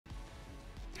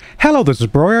Hello, this is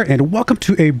Broyar, and welcome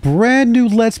to a brand new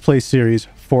Let's Play series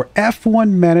for F1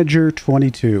 Manager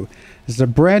 22. This is a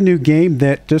brand new game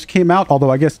that just came out, although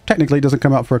I guess technically it doesn't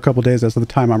come out for a couple days as of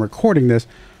the time I'm recording this.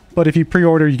 But if you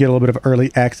pre-order, you get a little bit of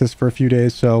early access for a few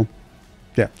days, so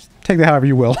yeah, take that however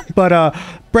you will. But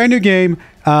brand new game.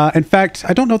 In fact,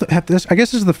 I don't know that this. I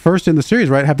guess this is the first in the series,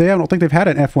 right? I don't think they've had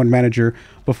an F1 Manager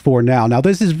before now. Now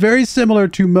this is very similar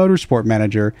to Motorsport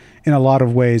Manager in a lot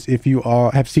of ways. If you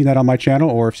have seen that on my channel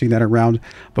or have seen that around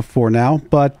before now,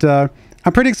 but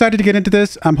I'm pretty excited to get into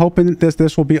this. I'm hoping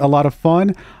this will be a lot of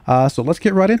fun. So let's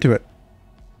get right into it.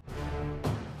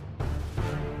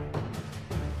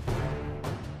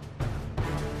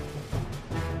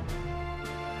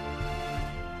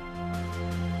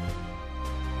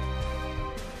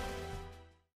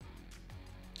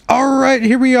 Alright,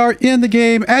 here we are in the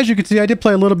game. As you can see, I did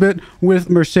play a little bit with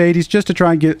Mercedes just to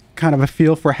try and get kind of a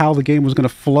feel for how the game was going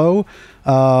to flow.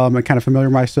 And kind of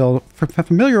familiarize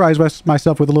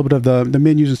myself with a little bit of the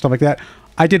menus and stuff like that.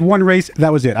 I did one race,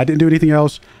 that was it. I didn't do anything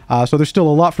else. So there's still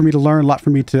a lot for me to learn, a lot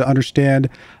for me to understand.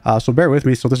 So bear with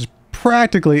me. So this is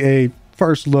practically a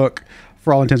first look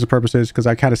for all intents and purposes, because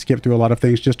I kind of skipped through a lot of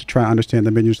things just to try and understand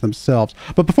the menus themselves.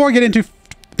 But before I get into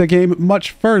the game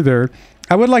much further,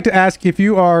 I would like to ask, if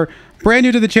you are brand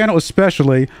new to the channel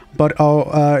especially, but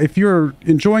if you're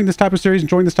enjoying this type of series,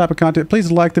 enjoying this type of content,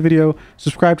 please like the video,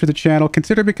 subscribe to the channel,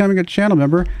 consider becoming a channel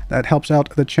member. That helps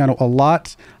out the channel a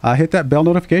lot. Hit that bell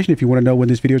notification if you want to know when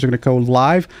these videos are going to go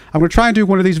live. I'm going to try and do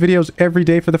one of these videos every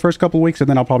day for the first couple of weeks, and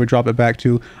then I'll probably drop it back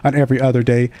to an every other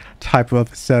day type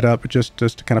of setup, just to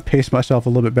kind of pace myself a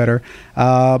little bit better.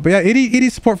 But yeah, any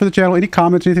support for the channel, any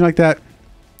comments, anything like that,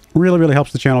 really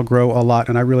helps the channel grow a lot,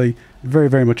 and I really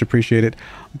very much appreciate it.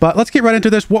 But let's get right into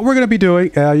this. What we're going to be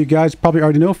doing, you guys probably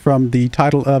already know from the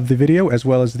title of the video as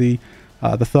well as the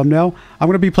thumbnail. I'm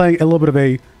going to be playing a little bit of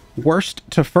a worst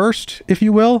to first, if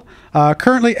you will.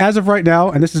 Currently, as of right now,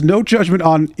 and this is no judgment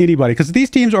on anybody, because these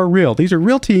teams are real. These are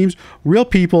real teams, real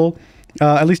people,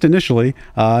 at least initially,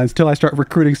 until I start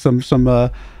recruiting some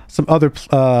other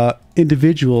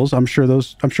individuals. I'm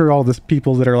sure all the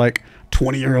people that are like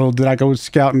 20-year-old that I go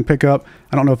scout and pick up,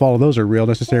 I don't know if all of those are real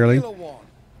necessarily.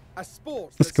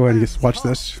 Let's go ahead and watch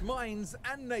this. Minds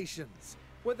and nations,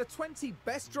 where the 20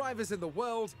 best drivers in the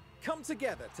world come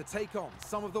together to take on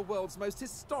some of the world's most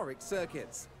historic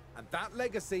circuits, and that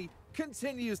legacy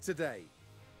continues today.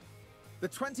 The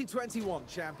 2021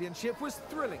 championship was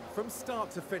thrilling from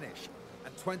start to finish,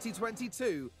 and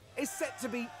 2022 is set to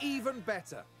be even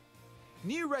better.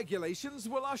 New regulations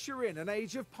will usher in an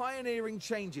age of pioneering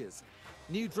changes.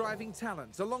 New driving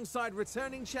talent alongside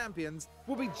returning champions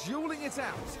will be dueling it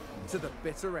out to the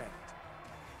bitter end.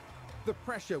 The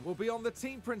pressure will be on the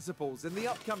team principals in the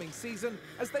upcoming season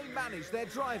as they manage their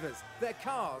drivers, their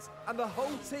cars, and the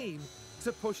whole team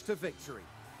to push to victory.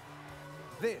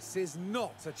 This is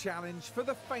not a challenge for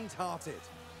the faint-hearted.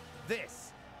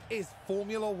 This is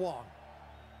Formula One.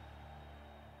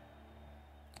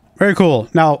 Very cool.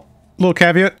 Now, little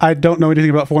caveat, I don't know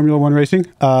anything about Formula One racing.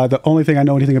 The only thing I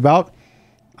know anything about,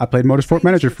 I played Motorsport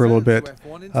Manager for a little bit.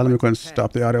 Let me go ahead and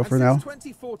stop the audio for now.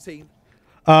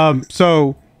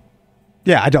 So,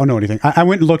 yeah, I don't know anything. I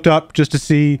went and looked up just to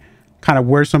see kind of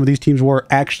where some of these teams were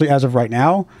actually as of right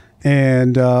now.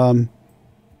 And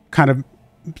kind of,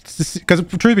 because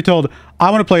truth be told,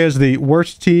 I want to play as the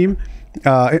worst team.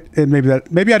 And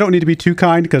maybe I don't need to be too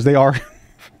kind, because they are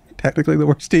technically the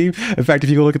worst team. In fact, if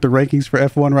you go look at the rankings for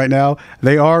F1 right now,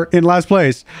 they are in last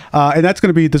place. And that's going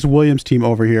to be this Williams team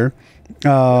over here.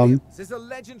 Williams is a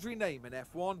legendary name in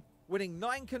F1, winning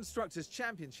 9 Constructors'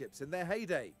 Championships in their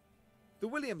heyday. The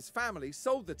Williams family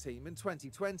sold the team in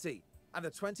 2020, and the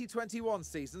 2021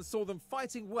 season saw them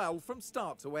fighting well from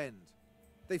start to end.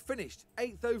 They finished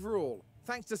 8th overall,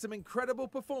 thanks to some incredible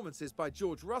performances by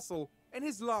George Russell in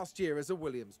his last year as a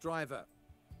Williams driver.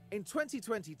 In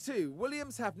 2022,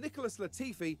 Williams have Nicholas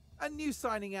Latifi and new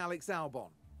signing Alex Albon,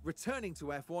 returning to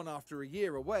F1 after a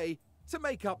year away to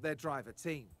make up their driver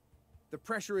team. The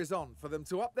pressure is on for them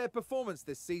to up their performance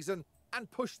this season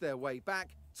and push their way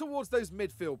back towards those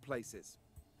midfield places.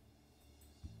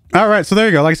 All right, so there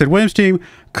you go. Like I said, Williams team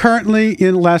currently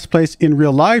in last place in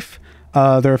real life.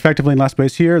 They're effectively in last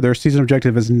place here. Their season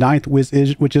objective is 9th,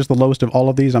 which is the lowest of all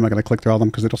of these. I'm not going to click through all of them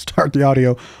because it'll start the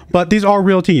audio. But these are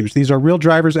real teams. These are real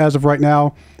drivers as of right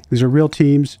now. These are real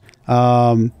teams.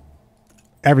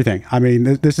 Everything. I mean,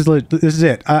 this is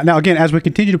it. Now, again, as we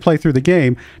continue to play through the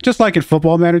game, just like in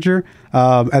Football Manager,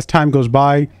 as time goes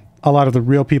by, a lot of the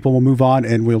real people will move on,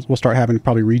 and we'll start having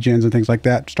probably regens and things like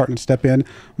that starting to step in.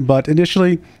 But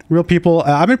initially, real people.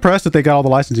 I'm impressed that they got all the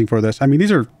licensing for this. I mean,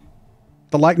 these are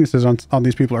the likenesses on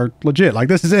these people are legit. Like,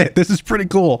 this is it. This is pretty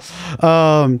cool.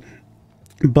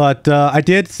 But I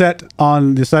did set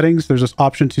on the settings. There's this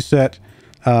option to set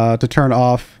to turn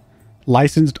off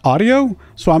licensed audio.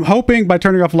 So I'm hoping by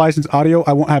turning off licensed audio,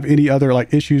 I won't have any other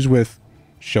like issues with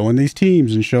showing these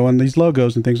teams and showing these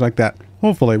logos and things like that.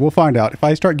 Hopefully, we'll find out. If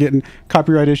I start getting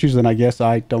copyright issues, then I guess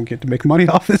I don't get to make money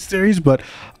off this series. But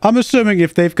I'm assuming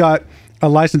if they've got a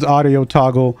licensed audio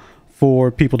toggle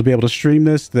for people to be able to stream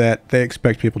this, that they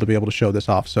expect people to be able to show this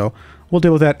off. So we'll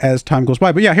deal with that as time goes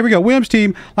by. But yeah, here we go. Williams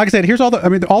team. Like I said, here's all the. I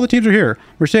mean, all the teams are here.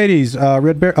 Mercedes,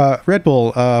 Red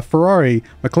Bull, Ferrari,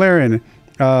 McLaren.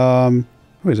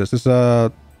 Who is this?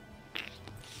 This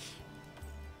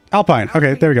Alpine.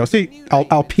 Okay, there we go. See,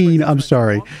 Alpine. I'm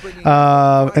sorry.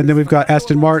 And then we've got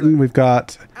Aston Martin. We've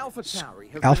got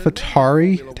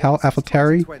AlphaTauri,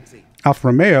 Alfa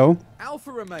Romeo,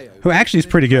 who actually is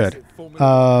pretty good.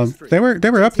 They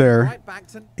were up there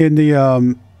in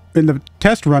the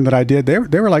test run that I did. They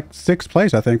were like 6th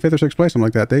place, I think, 5th or 6th place, something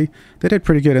like that. They did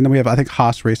pretty good. And then we have, I think,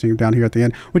 Haas Racing down here at the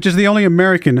end, which is the only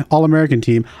all-American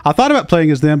team. I thought about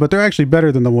playing as them, but they're actually better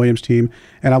than the Williams team.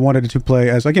 And I wanted to play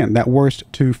as, again, that worst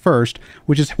to first,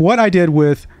 which is what I did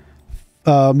with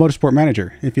Motorsport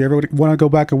Manager. If you ever want to go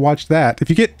back and watch that, if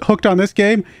you get hooked on this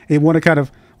game and want to kind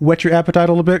of whet your appetite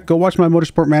a little bit, go watch my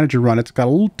Motorsport Manager run. It's got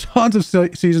tons of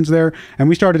seasons there, and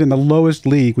we started in the lowest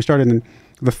league. We started in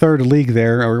the 3rd league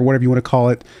there, or whatever you want to call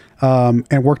it,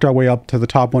 and worked our way up to the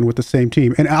top one with the same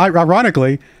team. And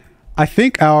ironically, I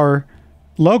think our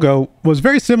logo was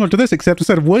very similar to this, except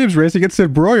instead of Williams Racing, it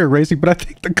said Broyar Racing, but I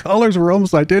think the colors were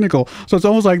almost identical. So it's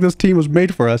almost like this team was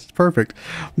made for us. It's perfect.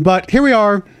 But here we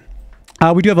are.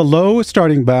 We do have a low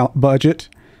starting budget.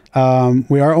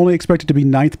 We are only expected to be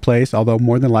 9th place, although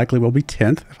more than likely we'll be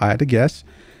 10th, if I had to guess.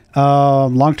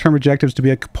 Long-term objectives to be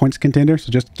a points contender,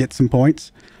 so just get some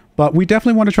points. But we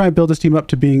definitely want to try and build this team up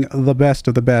to being the best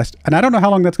of the best. And I don't know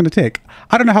how long that's going to take.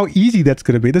 I don't know how easy that's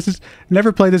going to be. This is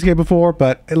never played this game before,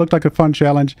 but it looked like a fun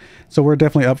challenge. So we're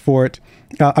definitely up for it.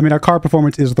 I mean, our car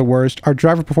performance is the worst. Our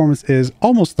driver performance is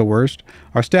almost the worst.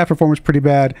 Our staff performance pretty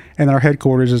bad. And then our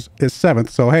headquarters is 7th.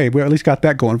 So, hey, we at least got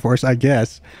that going for us, I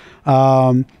guess.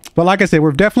 But like I said,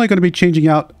 we're definitely going to be changing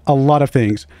out a lot of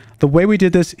things. The way we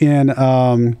did this in...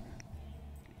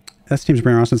 This team's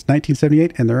been around since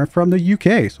 1978, and they're from the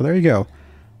UK. So there you go.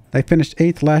 They finished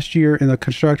 8th last year in the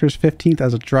constructors, 15th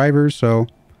as a drivers. So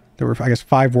there were, I guess,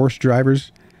 5 worst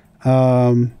drivers.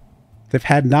 They've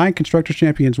had 9 constructors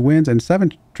champions wins and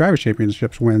 7 drivers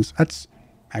championships wins. That's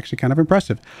actually kind of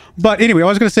impressive. But anyway, what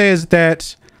I was going to say is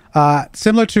that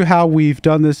similar to how we've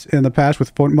done this in the past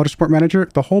with Motorsport Manager,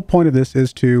 the whole point of this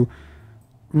is to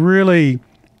really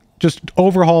just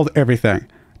overhaul everything.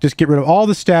 Just get rid of all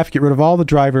the staff, get rid of all the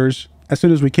drivers as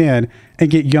soon as we can, and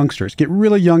get youngsters. Get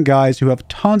really young guys who have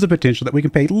tons of potential that we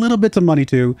can pay little bits of money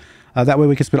to. That way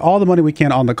we can spend all the money we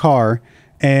can on the car,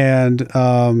 and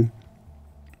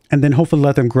then hopefully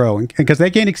let them grow. And because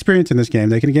they gain experience in this game.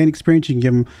 They can gain experience. You can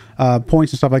give them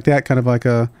points and stuff like that, kind of like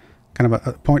a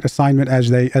point assignment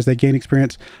as they gain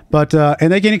experience. But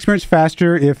and they gain experience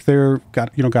faster if they're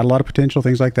got a lot of potential,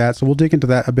 things like that. So we'll dig into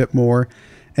that a bit more.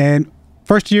 And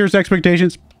first year's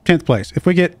expectations, 10th place. If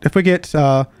we get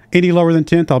any lower than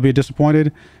 10th, I'll be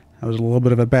disappointed. That was a little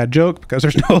bit of a bad joke because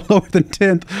there's no lower than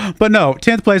 10th. But no,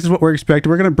 10th place is what we're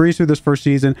expecting. We're going to breeze through this first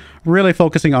season, really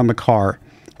focusing on the car.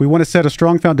 We want to set a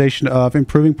strong foundation of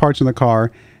improving parts in the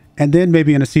car, and then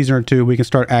maybe in a season or two, we can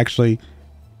start actually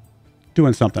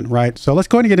doing something, right? So let's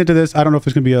go ahead and get into this. I don't know if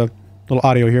there's going to be a little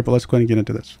audio here, but let's go ahead and get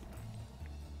into this.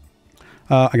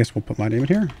 I guess we'll put my name in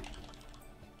here.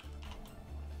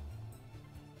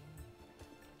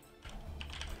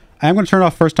 I am going to turn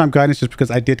off first time guidance just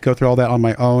because I did go through all that on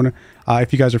my own.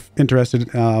 If you guys are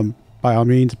interested, by all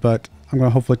means, but I'm going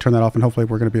to hopefully turn that off and hopefully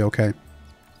we're going to be okay.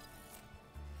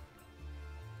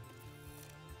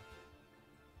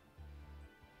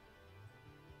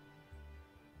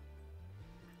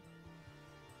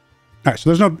 All right, so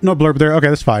there's no blurb there. Okay,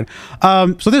 that's fine.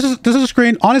 So this is a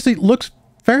screen. Honestly, looks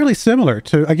fairly similar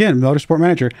to, again, Motorsport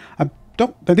Manager.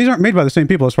 These aren't made by the same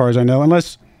people as far as I know,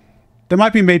 unless they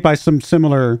might be made by some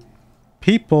similar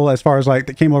people as far as like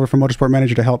that came over from Motorsport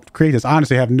Manager to help create this. I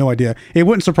honestly have no idea. It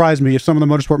wouldn't surprise me if some of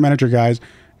the Motorsport Manager guys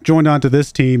joined onto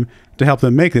this team to help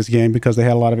them make this game because they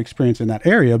had a lot of experience in that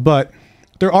area. But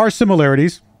there are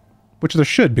similarities, which there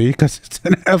should be because it's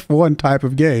an F1 type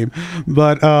of game.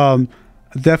 But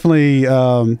definitely,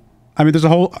 I mean, there's a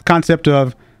whole concept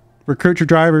of recruit your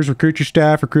drivers, recruit your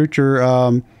staff, recruit your,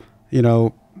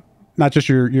 not just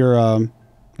your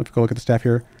let's go look at the staff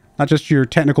here. Not just your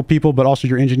technical people, but also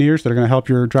your engineers that are going to help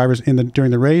your drivers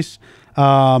during the race.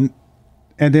 And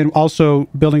And then also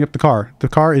building up the car. The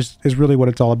car is really what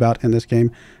it's all about in this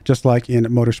game, just like in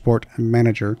Motorsport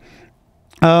Manager.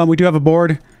 We do have a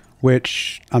board,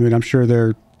 which, I mean, I'm sure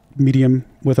they're medium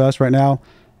with us right now.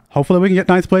 Hopefully we can get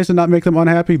 9th place and not make them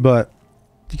unhappy, but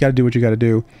you got to do what you got to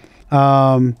do.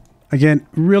 Again,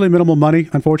 really minimal money,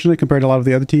 unfortunately, compared to a lot of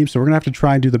the other teams. So we're going to have to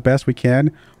try and do the best we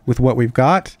can with what we've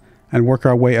got and work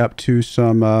our way up to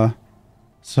some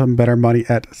better money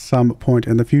at some point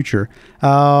in the future.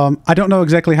 I don't know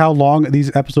exactly how long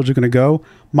these episodes are going to go.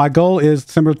 My goal is,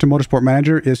 similar to Motorsport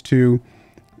Manager, is to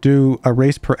do a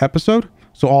race per episode.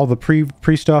 So all the pre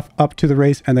stuff up to the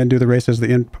race, and then do the race as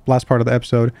the last part of the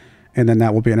episode, and then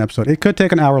that will be an episode. It could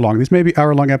take an hour long. These may be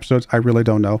hour long episodes. I really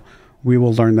don't know. We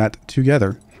will learn that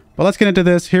together. But let's get into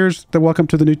this. Here's the welcome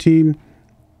to the new team.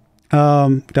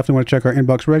 Definitely want to check our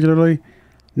inbox regularly.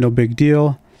 No big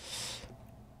deal.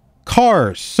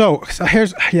 Cars. So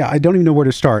here's, yeah, I don't even know where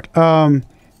to start.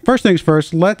 First things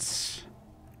first, let's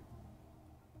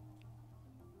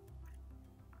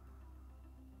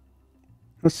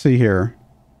see here.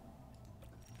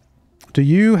 Do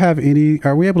you have any,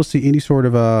 are we able to see any sort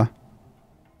of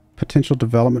potential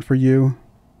development for you?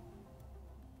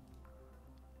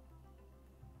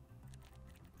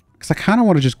 Because I kind of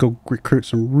want to just go recruit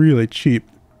some really cheap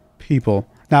people.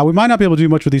 Now, we might not be able to do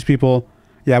much with these people.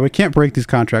 Yeah, we can't break these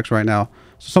contracts right now.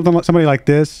 So somebody like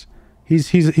this,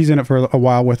 he's in it for a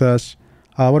while with us.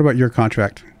 What about your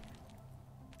contract?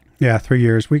 Yeah, 3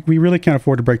 years. We really can't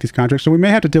afford to break these contracts. So we may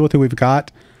have to deal with who we've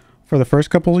got for the first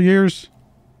couple of years.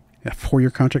 Yeah, 4-year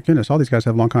contract. Goodness, all these guys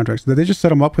have long contracts. Did they just set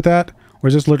them up with that? Or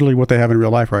is this literally what they have in real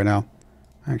life right now?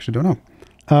 I actually don't know.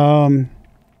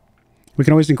 We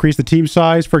can always increase the team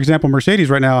size. For example, Mercedes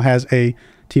right now has a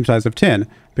team size of 10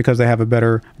 because they have a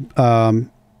better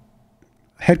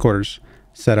headquarters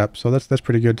set up. So that's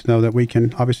pretty good to know that we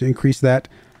can obviously increase that.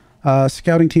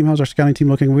 Scouting team. How's our scouting team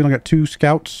looking? We only got 2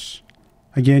 scouts.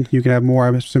 Again, you can have more,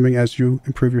 I'm assuming, as you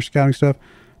improve your scouting stuff.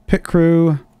 Pit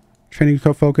crew. Training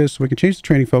focus. We can change the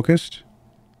training focused.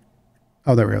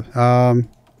 Oh, there we go.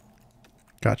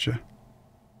 Gotcha.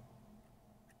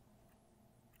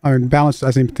 I mean, balance,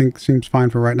 I think, seems fine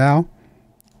for right now.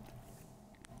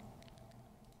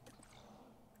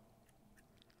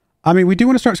 I mean, we do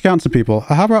want to start scouting some people.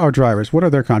 How about our drivers? What are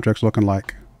their contracts looking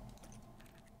like?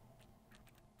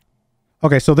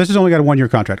 Okay, so this has only got a 1-year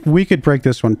contract. We could break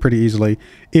this one pretty easily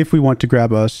if we want to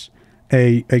grab us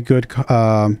a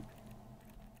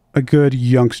good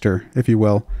youngster, if you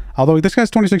will. Although this guy's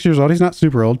 26 years old, he's not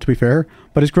super old, to be fair,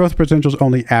 but his growth potential is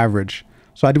only average.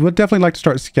 So I would definitely like to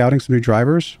start scouting some new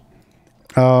drivers.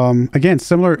 Again,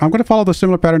 similar. I'm going to follow the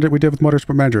similar pattern that we did with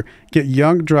Motorsport Manager. Get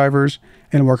young drivers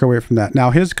and work our way from that.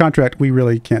 Now, his contract, we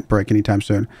really can't break anytime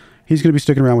soon. He's going to be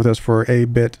sticking around with us for a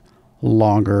bit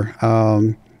longer.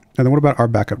 And then what about our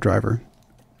backup driver?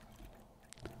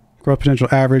 Growth potential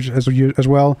average as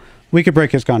well. We could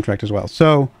break his contract as well.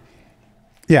 So,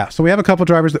 yeah. So we have a couple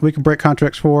drivers that we can break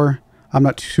contracts for. I'm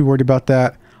not too worried about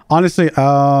that. Honestly,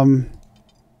 I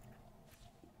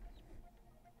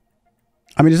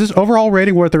mean, is this overall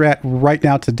rating where they're at right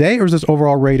now today, or is this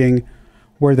overall rating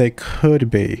where they could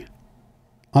be?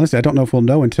 Honestly, I don't know if we'll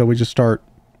know until we just start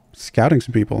scouting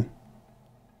some people.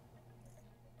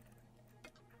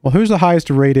 Well, who's the highest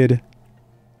rated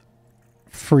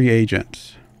free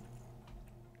agent?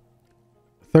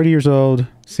 30 years old,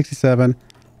 67.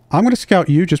 I'm going to scout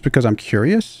you just because I'm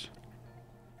curious.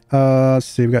 Let's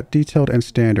see, we've got detailed and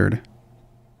standard.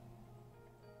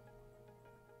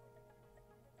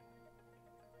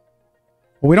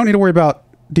 Well, we don't need to worry about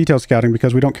detail scouting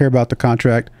because we don't care about the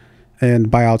contract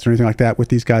and buyouts or anything like that with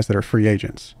these guys that are free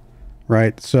agents,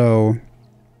 right? So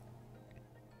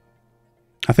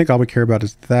I think all we care about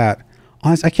is that.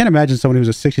 Honestly, I can't imagine someone who's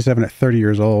a 67 at 30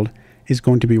 years old is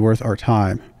going to be worth our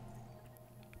time.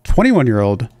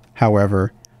 21-year-old,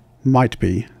 however, might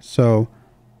be. So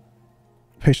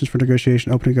patience for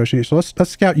negotiation, open negotiation. So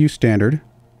let's scout you standard.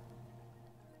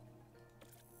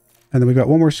 And then we've got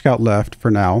one more scout left for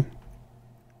now.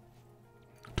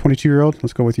 22-year-old,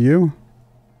 let's go with you.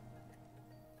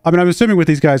 I mean, I'm assuming with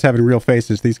these guys having real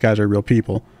faces, these guys are real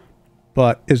people.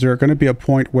 But is there going to be a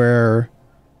point where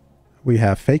we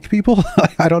have fake people?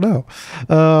 I don't know.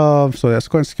 So let's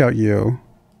go and scout you.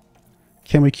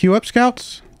 Can we queue up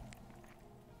scouts?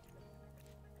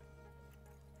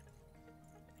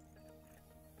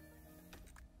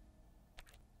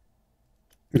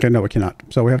 Okay, no, we cannot.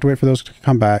 So we have to wait for those to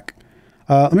come back.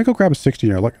 Let me go grab a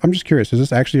 16-year-old. Like, I'm just curious. Is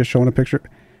this actually showing a picture?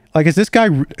 Like, does this guy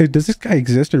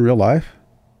exist in real life?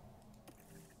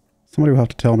 Somebody will have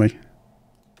to tell me.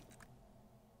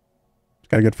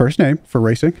 Got a good first name for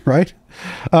racing, right?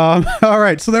 All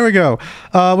right, so there we go.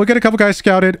 We'll get a couple guys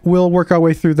scouted. We'll work our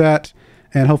way through that,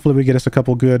 and hopefully we get us a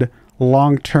couple good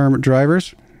long-term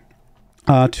drivers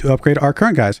to upgrade our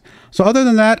current guys. So other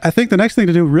than that, I think the next thing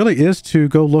to do really is to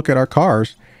go look at our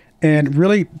cars. And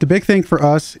really, the big thing for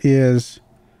us is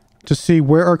to see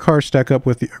where our cars stack up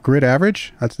with the grid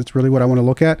average. That's really what I want to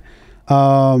look at.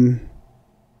 Can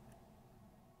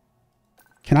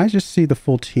I just see the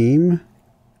full team?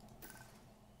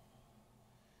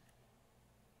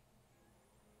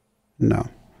 No.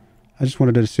 I just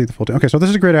wanted to see the full team. Okay, so this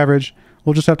is a grid average.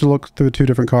 We'll just have to look through the two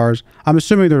different cars. I'm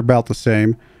assuming they're about the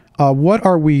same. What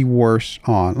are we worse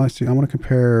on? Let's see. I want to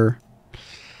compare.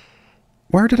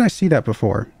 Where did I see that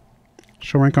before?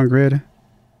 Show rank on grid.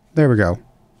 There we go.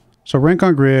 So rank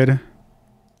on grid.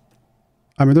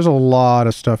 I mean, there's a lot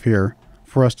of stuff here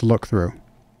for us to look through.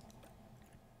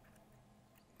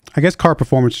 I guess car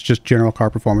performance is just general car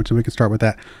performance, and we can start with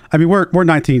that. I mean, we're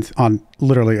 19th on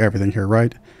literally everything here,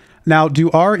 right? Now, do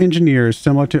our engineers,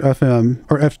 similar to FM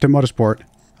or to Motorsport,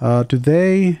 do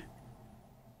they?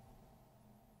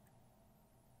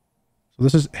 So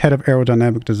this is head of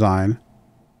aerodynamic design.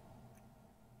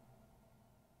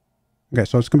 Okay,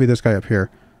 so it's gonna be this guy up here.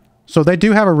 So they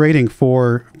do have a rating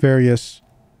for various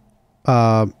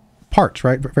parts,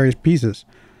 right? Various pieces.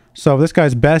 So this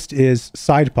guy's best is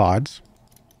side pods.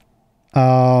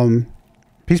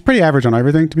 He's pretty average on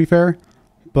everything, to be fair,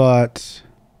 but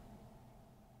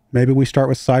maybe we start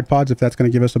with side pods if that's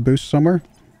going to give us a boost somewhere.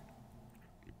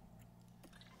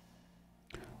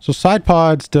 So side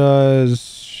pods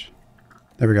does,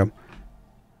 there we go.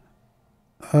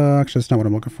 Actually, that's not what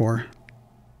I'm looking for.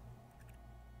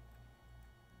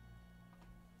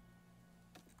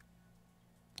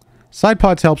 Side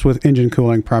pods helps with engine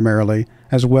cooling primarily,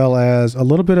 as well as a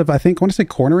little bit of, I think, I want to say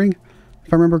cornering,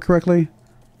 if I remember correctly.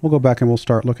 We'll go back and we'll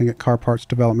start looking at car parts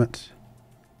development.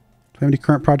 Do we have any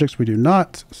current projects? We do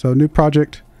not. So new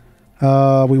project. We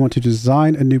want to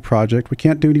design a new project. We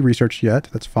can't do any research yet.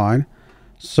 That's fine.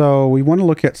 So we want to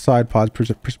look at side pods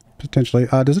potentially.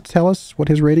 Does it tell us what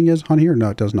his rating is on here? No,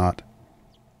 it does not.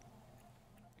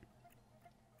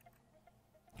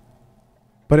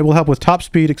 But it will help with top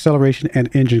speed, acceleration,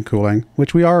 and engine cooling,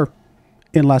 which we are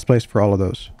in last place for all of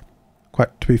those,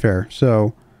 quite to be fair.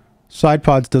 So side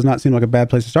pods does not seem like a bad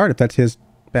place to start if that's his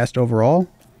best overall.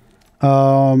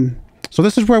 So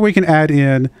this is where we can add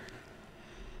in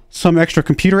some extra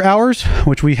computer hours,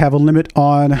 which we have a limit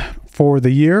on for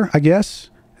the year, I guess,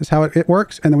 is how it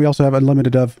works. And then we also have a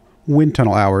limit of wind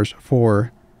tunnel hours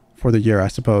for the year, I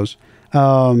suppose.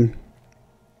 Oh,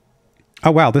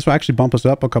 wow. This will actually bump us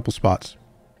up a couple spots.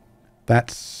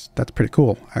 That's pretty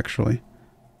cool, actually.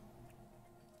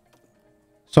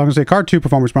 So I'm going to say car 2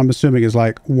 performance, but I'm assuming is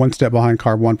like one step behind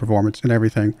car 1 performance and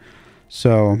everything.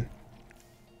 So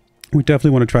we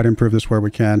definitely want to try to improve this where we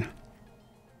can.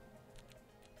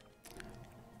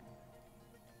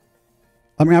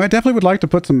 I mean, I definitely would like to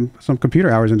put some computer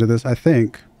hours into this, I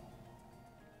think.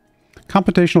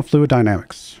 Computational fluid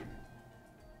dynamics.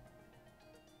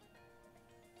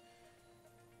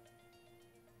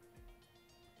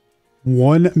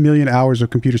 $1 million hours of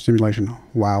computer simulation.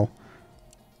 Wow.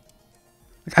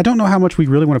 I don't know how much we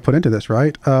really want to put into this,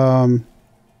 right? I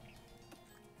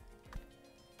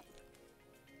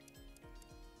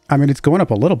mean, it's going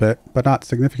up a little bit, but not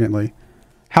significantly.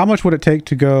 How much would it take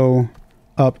to go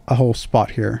up a whole spot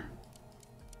here?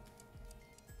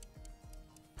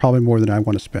 Probably more than I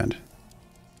want to spend.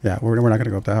 Yeah, we're not going to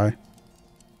go up that high.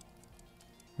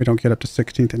 We don't get up to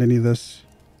 16th in any of this.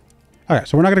 Okay,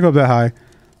 so we're not going to go up that high.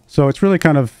 So it's really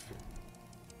kind of...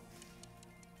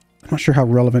 I'm not sure how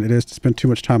relevant it is to spend too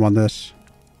much time on this.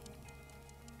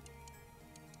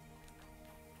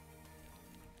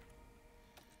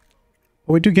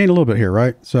 But we do gain a little bit here,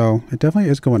 right? So it definitely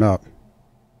is going up.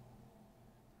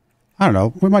 I don't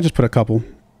know. We might just put a couple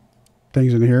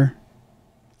things in here.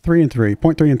 3 and 3.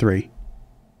 0.3 and 3.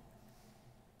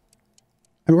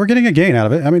 I mean, we're getting a gain out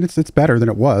of it. I mean, it's better than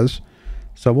it was.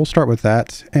 So we'll start with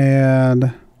that.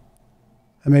 And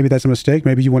maybe that's a mistake.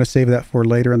 Maybe you want to save that for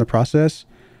later in the process.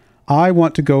 I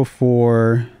want to go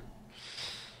for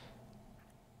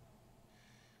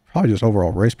probably just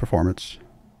overall race performance,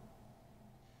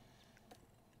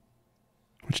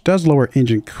 which does lower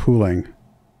engine cooling.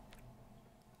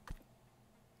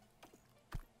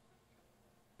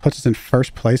 Puts us in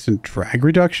first place in drag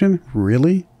reduction?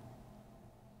 Really?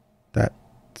 That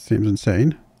seems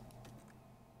insane.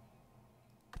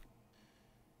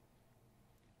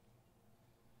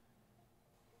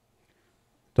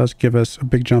 Does give us a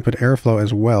big jump in airflow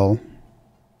as well.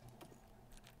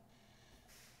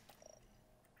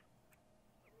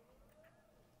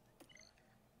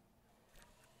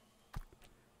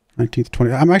 19th,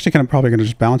 20th. I'm actually probably going to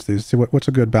just balance these. See what's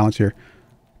a good balance here.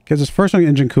 Gives us first on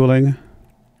engine cooling,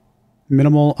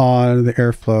 minimal on the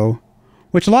airflow,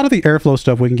 which a lot of the airflow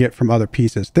stuff we can get from other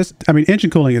pieces. I mean, engine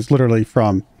cooling is literally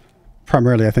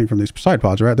primarily, I think, from these side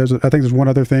pods, right? I think there's one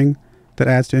other thing that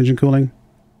adds to engine cooling.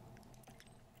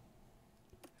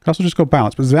 Could also just go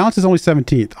balance, but balance is only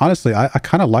 17th. Honestly, I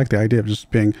kind of like the idea of just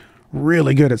being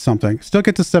really good at something. Still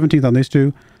get to 17th on these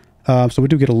two. So we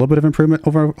do get a little bit of improvement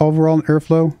overall in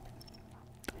airflow.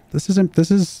 This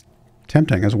is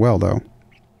tempting as well, though.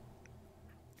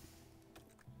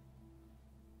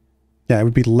 Yeah, it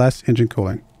would be less engine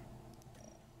cooling.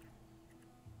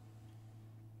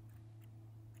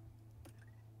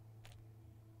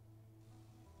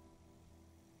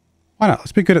 Why not?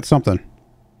 Let's be good at something.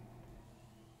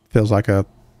 Feels like a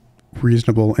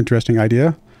reasonable, interesting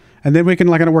idea. And then we can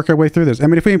kind of work our way through this. I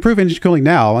mean, if we improve engine cooling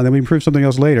now and then we improve something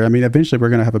else later, I mean, eventually we're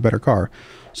going to have a better car.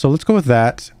 So let's go with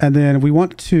that. And then we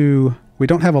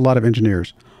don't have a lot of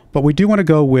engineers, but we do want to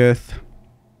go with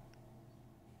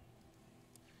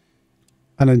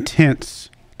an intense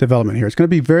development here. It's going to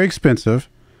be very expensive,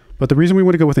 but the reason we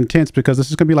want to go with intense because this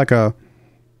is going to be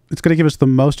it's going to give us the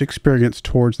most experience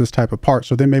towards this type of part.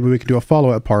 So then maybe we can do a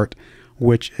follow-up part,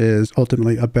 which is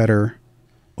ultimately a better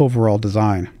overall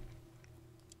design.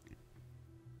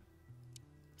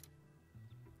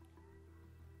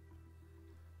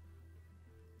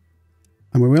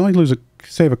 I mean, we only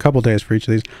save a couple days for each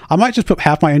of these. I might just put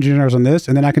half my engineers on this,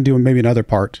 and then I can do maybe another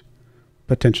part,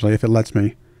 potentially, if it lets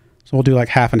me. So we'll do like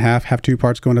half and half, have two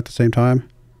parts going at the same time.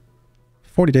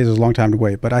 40 days is a long time to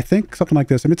wait, but I think something like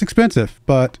this, I mean, it's expensive,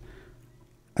 but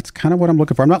that's kind of what I'm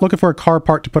looking for. I'm not looking for a car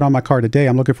part to put on my car today.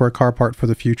 I'm looking for a car part for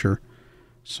the future.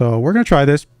 So we're going to try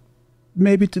this.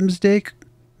 Maybe it's a mistake.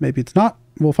 Maybe it's not.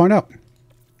 We'll find out.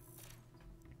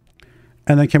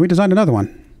 And then can we design another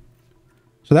one?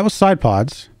 So that was side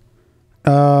pods.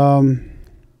 What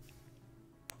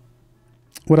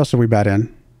else are we bad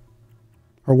in?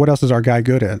 Or what else is our guy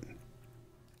good at?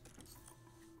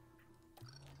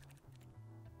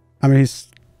 I mean, his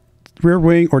rear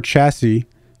wing or chassis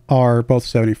are both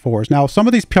 74s. Now, some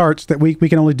of these parts that we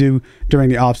can only do during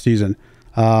the off season.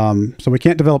 So we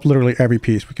can't develop literally every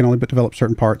piece. We can only develop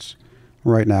certain parts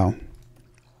right now.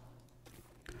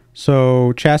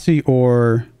 So chassis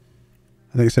or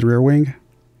I think it said rear wing.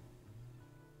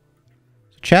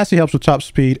 So chassis helps with top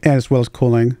speed and as well as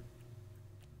cooling.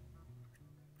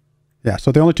 Yeah,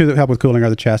 so the only two that help with cooling are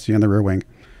the chassis and the rear wing.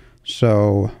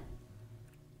 So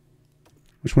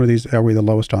which one of these are we the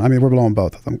lowest on? I mean, we're below on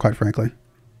both of them, quite frankly.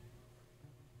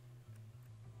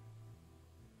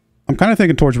 I'm kind of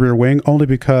thinking towards rear wing only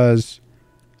because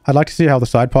I'd like to see how the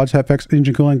side pods affect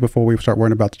engine cooling before we start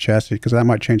worrying about the chassis, because that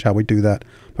might change how we do that.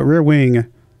 But rear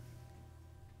wing,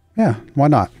 yeah, why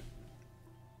not?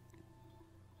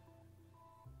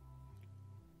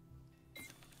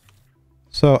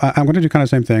 So I'm going to do kind of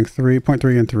the same thing,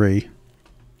 3.3 and 3.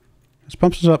 This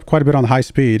bumps us up quite a bit on the high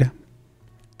speed.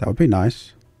 That would be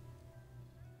nice.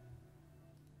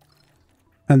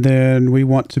 And then we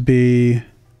want to be...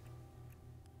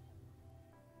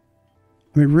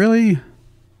 I mean, really,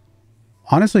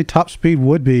 honestly, top speed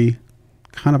would be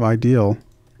kind of ideal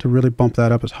to really bump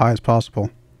that up as high as possible.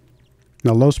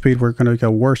 Now, low speed, we're going to go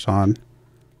worse on.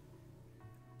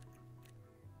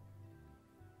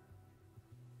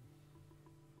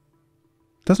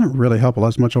 Doesn't really help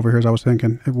as much over here as I was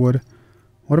thinking it would.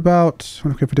 What about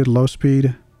if we did low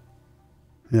speed?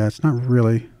 Yeah, it's not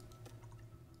really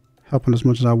helping as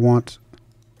much as I want.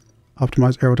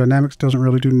 Optimized aerodynamics doesn't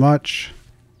really do much.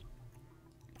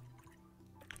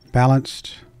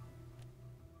 Balanced.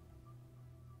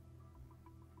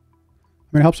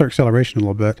 I mean, it helps our acceleration a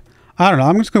little bit. I don't know.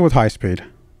 I'm just going to go with high speed.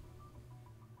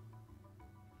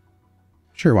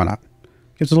 Sure, why not?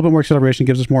 Gives us a little bit more acceleration.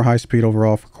 Gives us more high speed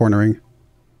overall for cornering.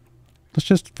 Let's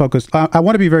just focus. I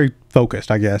want to be very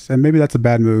focused, I guess. And maybe that's a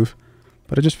bad move.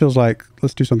 But it just feels like,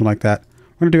 let's do something like that.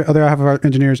 We're going to do other half of our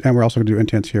engineers, and we're also going to do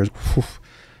intense here.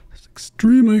 It's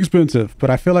extremely expensive. But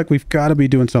I feel like we've got to be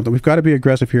doing something. We've got to be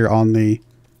aggressive here on the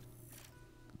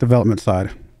development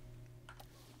side.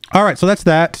 All right, so that's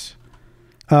that.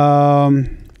 So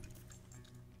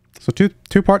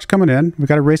two parts coming in. We've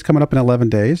got a race coming up in 11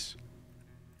 days.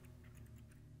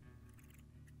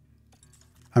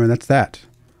 I mean, that's that.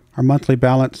 Our monthly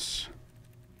balance.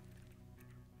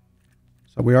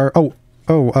 So we are,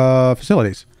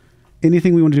 facilities.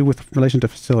 Anything we want to do with relation to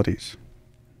facilities?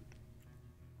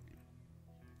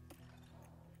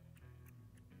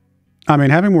 I mean,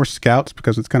 having more scouts,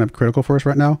 because it's kind of critical for us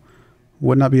right now,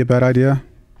 would not be a bad idea.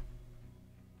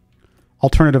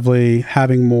 Alternatively,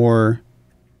 having more,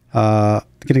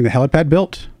 getting the helipad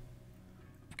built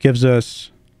gives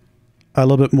us a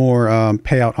little bit more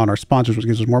payout on our sponsors, which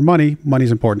gives us more money.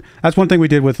 Money's important. That's one thing we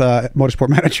did with Motorsport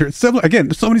Manager. It's similar. Again,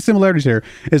 there's so many similarities here,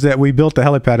 is that we built the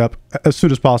helipad up as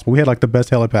soon as possible. We had like the best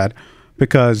helipad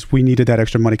because we needed that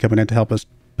extra money coming in to help us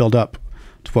build up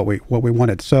to what we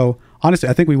wanted. So honestly,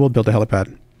 I think we will build a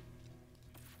helipad.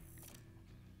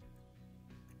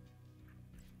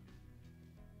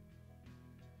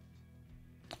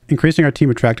 Increasing our team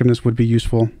attractiveness would be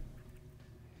useful.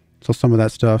 So some of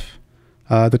that stuff.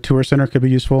 The tour center could be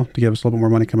useful to give us a little bit more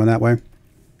money coming that way.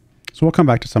 So we'll come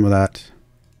back to some of that.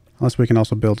 Unless we can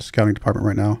also build a scouting department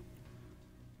right now.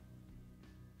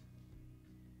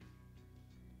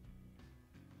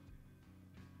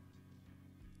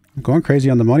 I'm going crazy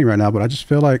on the money right now, but I just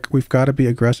feel like we've got to be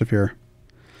aggressive here.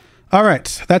 All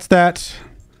right, that's that.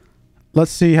 Let's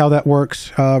see how that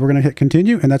works. We're going to hit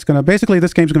continue, and that's going to basically,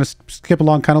 this game's going to skip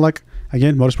along kind of like,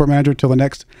 again, Motorsport Manager till the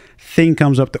next thing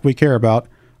comes up that we care about.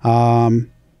 And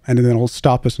then it'll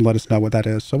stop us and let us know what that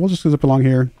is. So we'll just zip along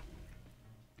here.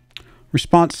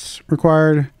 Response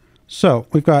required. So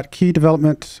we've got car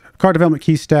development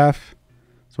key staff.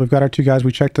 So we've got our 2 guys.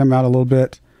 We checked them out a little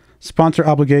bit. Sponsor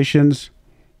obligations.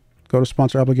 Go to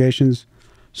sponsor obligations.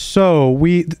 So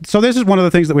this is one of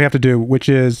the things that we have to do, which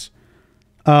is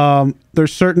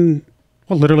there's certain,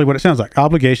 well, literally what it sounds like,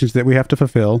 obligations that we have to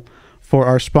fulfill for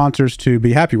our sponsors to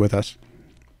be happy with us.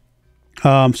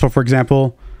 So for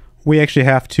example, we actually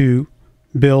have to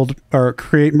build or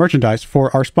create merchandise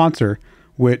for our sponsor,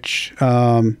 which,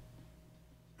 you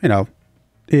know,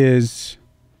 is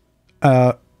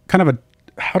kind of a,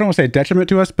 I don't want to say a detriment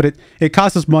to us, but it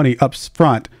costs us money up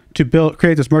front to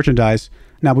create this merchandise.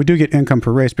 Now we do get income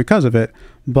per race because of it,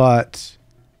 but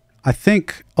I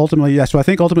think ultimately, yeah. So I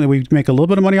think ultimately we make a little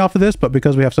bit of money off of this, but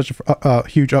because we have such a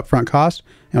huge upfront cost,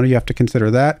 you know, you have to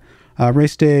consider that.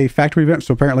 Race day factory event.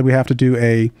 So apparently we have to do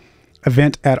a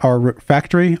event at our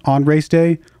factory on race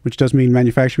day, which does mean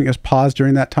manufacturing is paused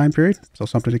during that time period. So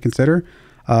something to consider.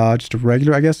 Just a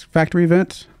regular, I guess, factory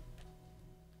event.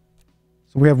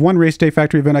 So we have one race day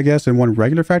factory event, I guess, and one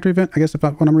regular factory event, I guess,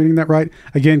 when I'm reading that right.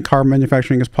 Again, car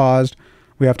manufacturing is paused.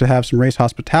 We have to have some race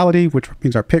hospitality, which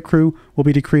means our pit crew will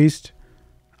be decreased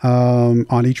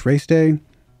on each race day.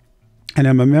 And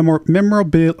then a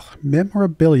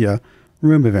memorabilia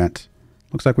room event.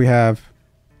 Looks like we have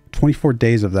 24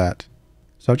 days of that.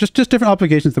 So just different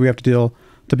obligations that we have to deal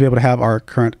to be able to have our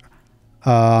current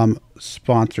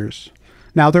sponsors.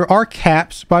 Now, there are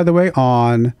caps, by the way,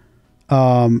 on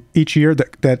each year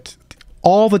that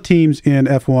all the teams in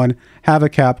F1 have a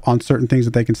cap on certain things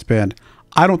that they can spend.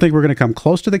 I don't think we're going to come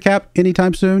close to the cap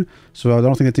anytime soon, so I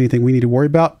don't think that's anything we need to worry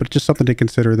about, but it's just something to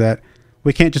consider that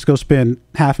we can't just go spend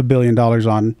 $500 million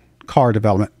on car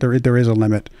development. There is a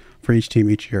limit for each team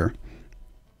each year.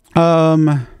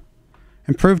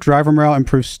 Improved driver morale,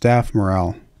 improved staff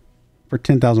morale for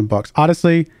 $10,000.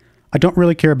 Honestly, I don't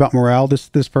really care about morale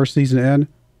this first season in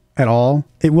at all.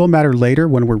 It will matter later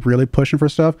when we're really pushing for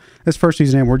stuff. This first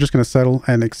season in, we're just going to settle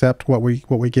and accept what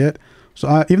we get.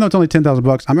 So even though it's only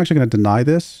 $10,000, I'm actually going to deny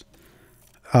this.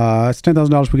 It's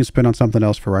 $10,000 we can spend on something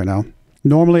else for right now.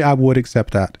 Normally, I would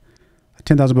accept that.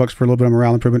 $10,000 for a little bit of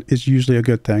morale improvement is usually a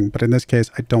good thing, but in this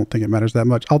case, I don't think it matters that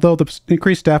much. Although the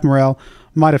increased staff morale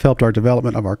might have helped our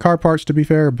development of our car parts, to be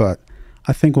fair, but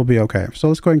I think we'll be okay. So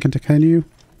let's go ahead and continue.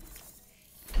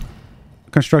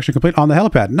 Construction complete on the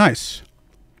helipad. Nice.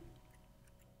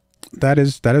 That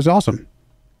is awesome.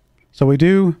 So we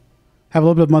do have a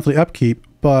little bit of monthly upkeep,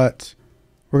 but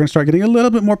we're going to start getting a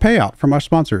little bit more payout from our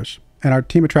sponsors. And our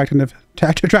team attractiveness,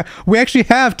 we actually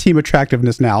have team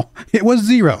attractiveness now. It was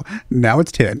 0. Now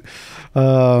it's 10.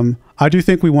 I do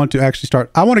think we want to actually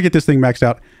start. I want to get this thing maxed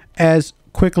out as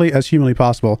quickly as humanly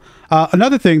possible.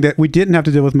 Another thing that we didn't have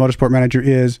to deal with Motorsport Manager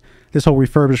is this whole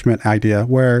refurbishment idea,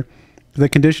 where the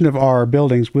condition of our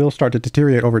buildings will start to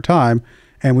deteriorate over time,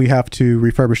 and we have to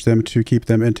refurbish them to keep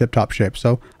them in tip-top shape.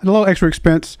 So a little extra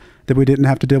expense that we didn't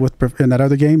have to deal with in that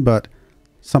other game, but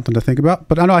something to think about.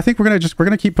 But I know, I think we're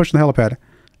gonna keep pushing the helipad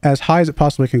as high as it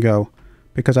possibly can go,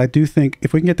 because I do think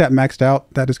if we can get that maxed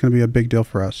out, that is going to be a big deal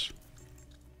for us.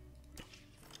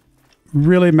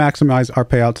 Really maximize our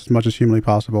payouts as much as humanly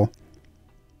possible.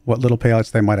 What little payouts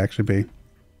they might actually be.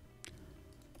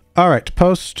 All right,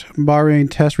 post Bahrain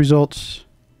test results.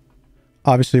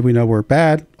 Obviously, we know we're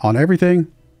bad on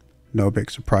everything. No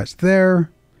big surprise there.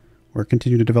 We're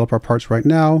continuing to develop our parts right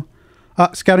now.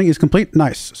 Scouting is complete.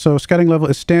 Nice. So scouting level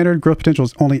is standard. Growth potential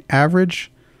is only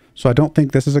average. So I don't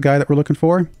think this is a guy that we're looking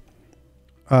for.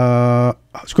 There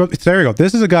you go.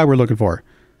 This is a guy we're looking for.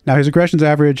 Now his aggression's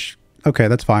average. Okay,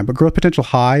 that's fine. But growth potential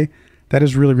high. That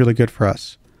is really, really good for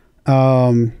us.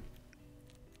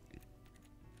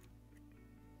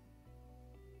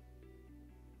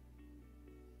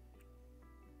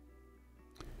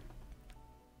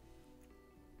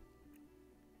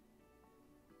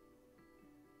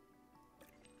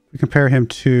 We compare him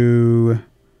to...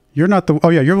 You're not the... Oh,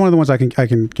 yeah, you're one of the ones I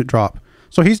can get drop.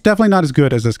 So he's definitely not as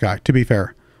good as this guy, to be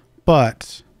fair.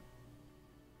 But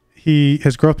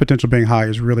his growth potential being high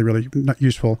is really, really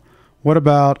useful. What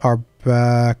about our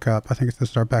backup? I think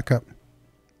this is our backup.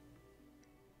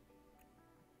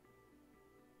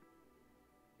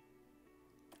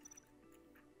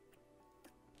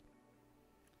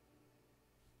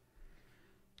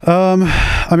 I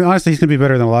mean, honestly, he's going to be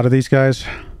better than a lot of these guys.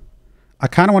 I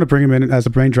kind of want to bring him in as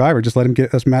a main driver. Just let him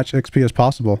get as much XP as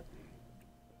possible.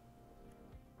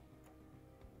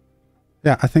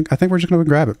 Yeah, I think we're just going to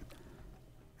grab it.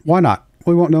 Why not?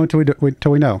 We won't know until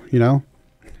we know, you know?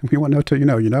 We won't know until you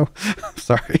know?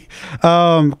 Sorry.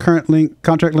 Current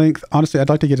contract length. Honestly, I'd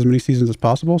like to get as many seasons as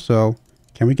possible. So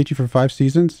can we get you for 5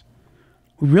 seasons?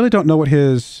 We really don't know what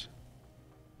his...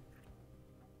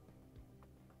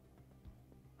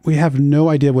 We have no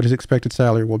idea what his expected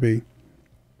salary will be.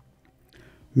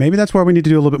 Maybe that's why we need to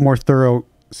do a little bit more thorough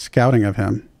scouting of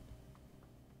him.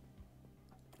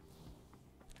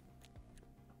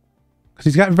 Because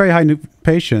he's got very high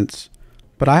patience,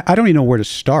 but I don't even know where to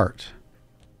start.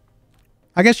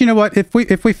 I guess, you know what? If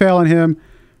we fail on him,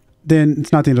 then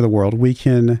it's not the end of the world.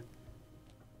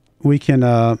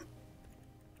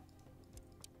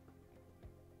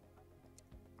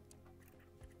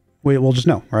 We'll just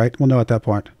know, right? We'll know at that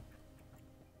point.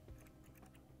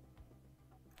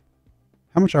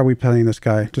 How much are we paying this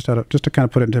guy? Just to kind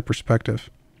of put it into perspective.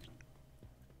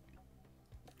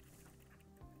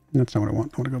 That's not what I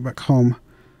want. I want to go back home.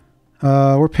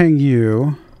 We're paying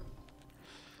you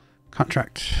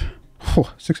contract.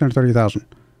 Oh, 630,000.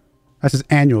 That's his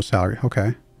annual salary.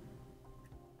 Okay.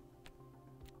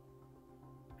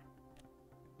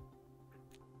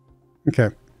 Okay.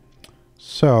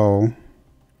 So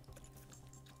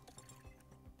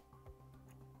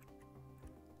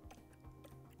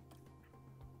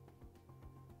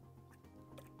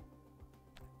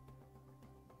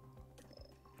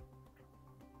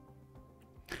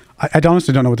I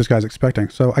honestly don't know what this guy's expecting.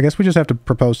 So I guess we just have to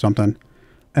propose something,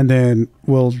 and then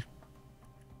we'll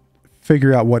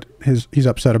figure out what he's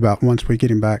upset about once we get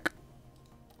him back.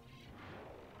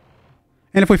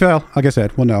 And if we fail, like I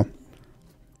said, we'll know.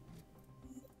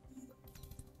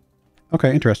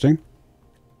 Okay, interesting.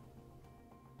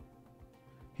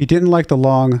 He didn't like the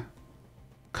long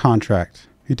contract.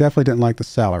 He definitely didn't like the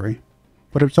salary.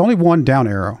 But it's only one down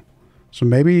arrow. So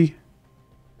maybe...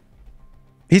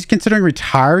 He's considering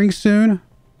retiring soon?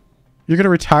 You're going to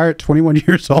retire at 21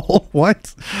 years old?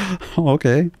 What? Oh,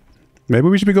 okay. Maybe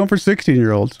we should be going for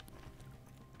 16-year-olds.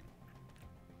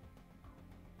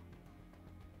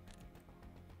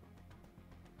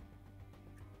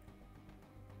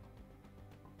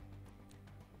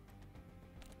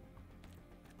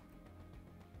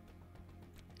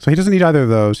 So he doesn't need either of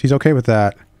those. He's okay with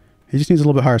that. He just needs a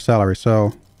little bit higher salary.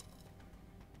 So,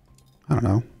 I don't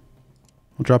know.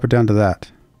 We'll drop it down to that.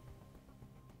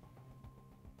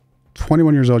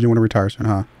 21 years old, you want to retire soon,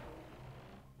 huh?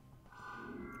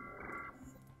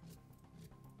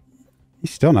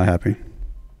 He's still not happy.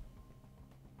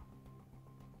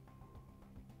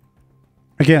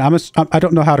 Again, I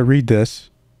don't know how to read this.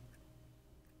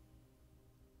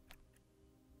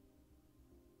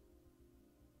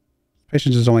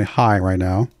 Patience is only high right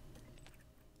now.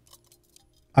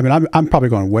 I mean, I'm probably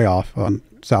going way off on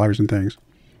salaries and things.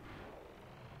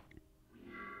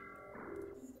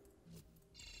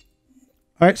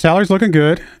 All right, salary's looking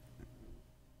good.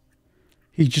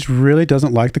 He just really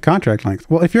doesn't like the contract length.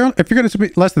 Well, if you're going to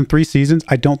be less than 3 seasons,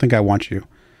 I don't think I want you.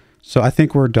 So I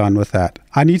think we're done with that.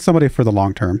 I need somebody for the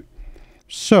long term.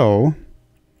 So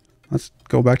let's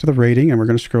go back to the rating, and we're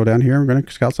going to scroll down here, and we're going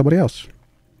to scout somebody else.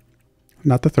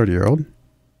 Not the 30-year-old.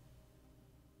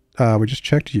 We just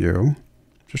checked you.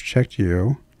 Just checked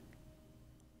you.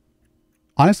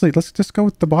 Honestly, let's just go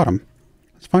with the bottom.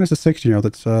 Let's find us a 16-year-old.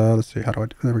 Let's see. How do I...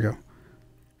 There we go.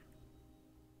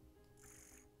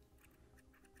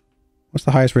 What's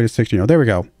the highest rated 16-year-old? There we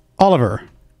go. Oliver.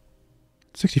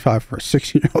 65 for a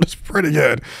 16-year-old is pretty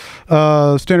good.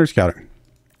 Standard scouting.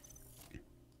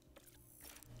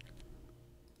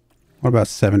 What about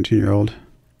 17-year-old?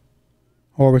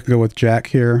 Or we can go with Jack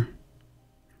here.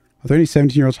 Are there any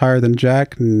 17-year-olds higher than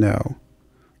Jack? No.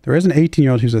 There is an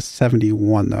 18-year-old who's a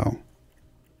 71, though.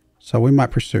 So we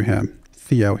might pursue him.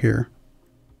 Theo here.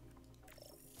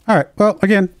 All right. Well,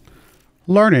 again,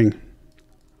 learning.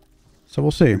 So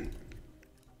we'll see.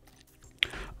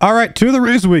 All right, to the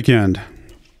race weekend.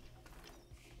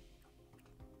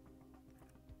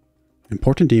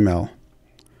 Important email.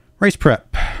 Race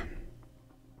prep.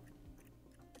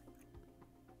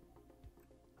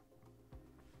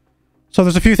 So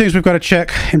there's a few things we've got to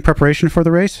check in preparation for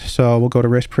the race. So we'll go to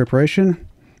race preparation.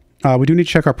 We do need to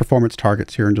check our performance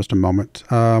targets here in just a moment,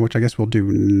 which I guess we'll do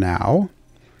now.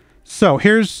 So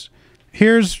here's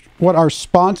what our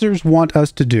sponsors want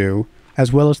us to do,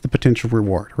 as well as the potential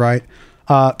reward, right?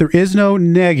 There is no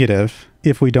negative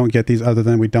if we don't get these other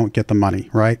than we don't get the money,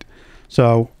 right?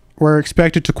 So we're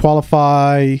expected to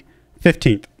qualify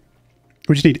 15th.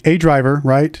 We just need a driver,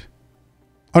 right?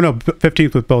 Oh no,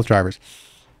 15th with both drivers.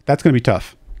 That's going to be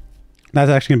tough. That's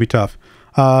actually going to be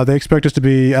tough. They expect us to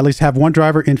be at least have one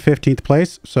driver in 15th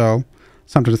place. So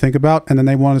something to think about. And then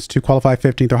they want us to qualify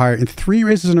 15th or higher in 3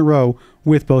 races in a row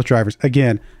with both drivers.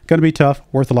 Again, going to be tough,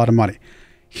 worth a lot of money.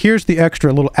 Here's the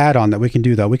extra little add-on that we can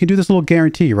do though. We can do this little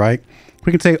guarantee, right?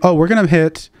 We can say, oh, we're going to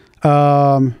hit,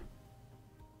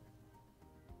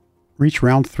 reach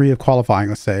round 3 of qualifying,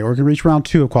 let's say, or we're going to reach round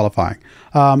 2 of qualifying.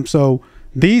 So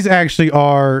these actually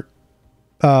are,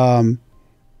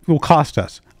 will cost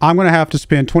us. I'm going to have to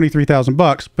spend 23,000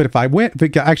 bucks, but if I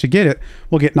actually get it,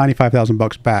 we'll get 95,000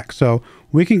 bucks back. So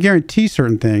we can guarantee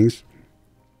certain things.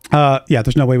 Yeah,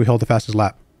 there's no way we hold the fastest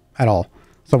lap at all.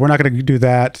 So we're not going to do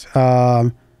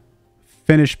that.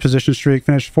 Finish position streak,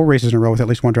 finish 4 races in a row with at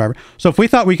least one driver. So if we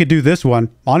thought we could do this one,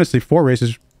 honestly, 4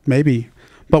 races, maybe.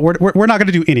 But we're not going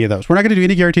to do any of those. We're not going to do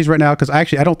any guarantees right now because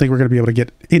actually I don't think we're going to be able to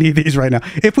get any of these right now.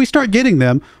 If we start getting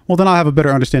them, well, then I'll have a better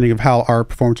understanding of how our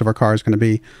performance of our car is going to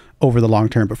be over the long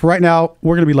term. But for right now,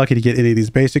 we're going to be lucky to get any of these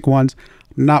basic ones.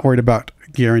 Not worried about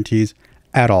guarantees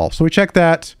at all. So we check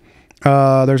that.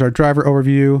 There's our driver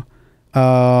overview.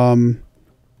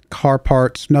 Car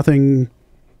parts. Nothing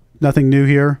new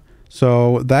here.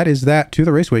 So that is that to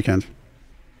the race weekend.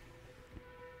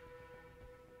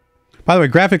 By the way,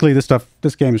 graphically, this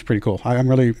game is pretty cool. I'm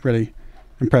really, really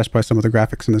impressed by some of the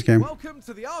graphics in this game. Welcome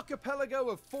to the archipelago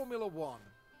of Formula One.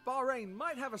 Bahrain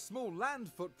might have a small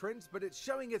land footprint, but it's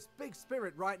showing its big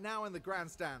spirit right now in the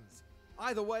grandstands.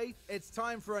 Either way, it's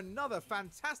time for another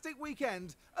fantastic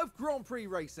weekend of Grand Prix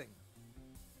racing.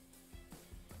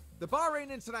 The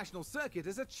Bahrain International Circuit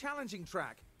is a challenging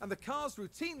track, and the cars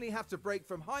routinely have to brake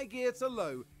from high gear to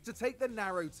low to take the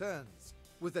narrow turns.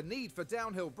 With the need for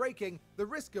downhill braking, the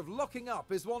risk of locking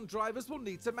up is one drivers will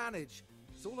need to manage.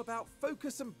 It's all about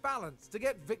focus and balance to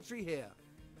get victory here.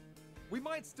 We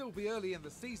might still be early in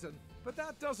the season, but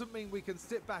that doesn't mean we can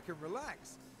sit back and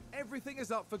relax. Everything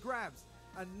is up for grabs,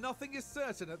 and nothing is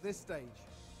certain at this stage.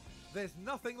 There's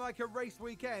nothing like a race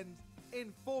weekend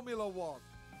in Formula One.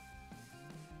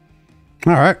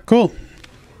 All right, cool.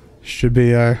 Should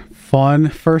be a fun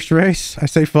first race. I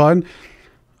say fun.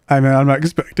 I mean, I'm not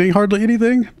expecting hardly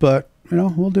anything, but, you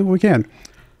know, we'll do what we can.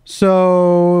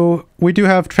 So we do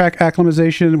have track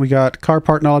acclimatization. We got car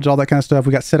part knowledge, all that kind of stuff.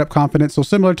 We got setup confidence. So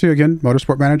similar to, again,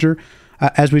 Motorsport Manager.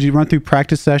 As we run through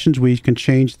practice sessions, we can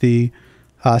change the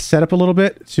setup a little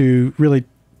bit to really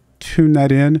tune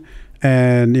that in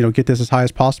and, you know, get this as high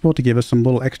as possible to give us some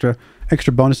little extra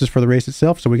bonuses for the race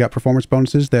itself. So we got performance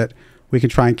bonuses that we can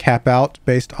try and cap out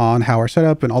based on how our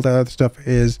setup and all that other stuff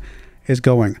is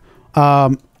going.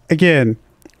 Again,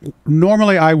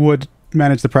 normally I would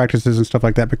manage the practices and stuff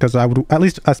like that because I would at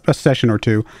least a session or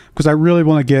two because I really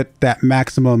want to get that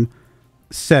maximum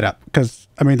setup because,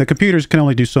 I mean, the computers can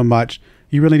only do so much.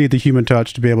 You really need the human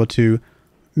touch to be able to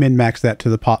min-max that to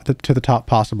the top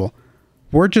possible.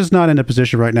 We're just not in a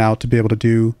position right now to be able to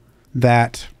do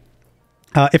that.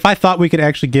 If I thought we could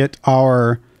actually get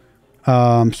our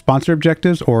sponsor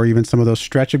objectives or even some of those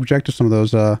stretch objectives, some of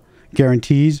those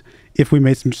guarantees, if we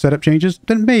made some setup changes,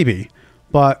 then maybe.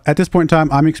 But at this point in time,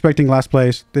 I'm expecting last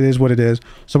place. It is what it is.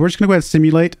 So we're just going to go ahead and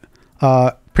simulate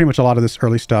pretty much a lot of this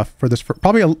early stuff for this.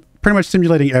 Probably pretty much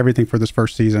simulating everything for this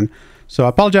first season. So I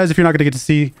apologize if you're not going to get to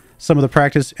see some of the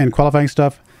practice and qualifying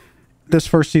stuff this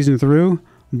first season through.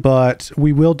 But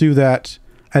we will do that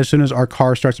as soon as our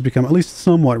car starts to become at least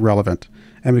somewhat relevant.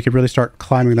 And we can really start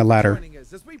climbing the ladder.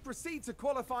 As we proceed to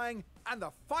qualifying and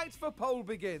the fight for pole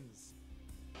begins.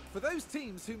 For those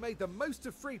teams who made the most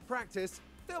of free practice,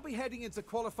 they'll be heading into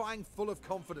qualifying full of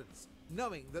confidence,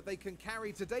 knowing that they can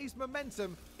carry today's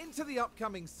momentum into the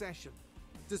upcoming session.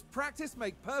 Does practice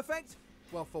make perfect?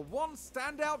 Well, for one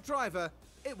standout driver,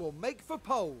 it will make for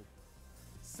pole.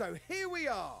 So here we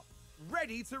are,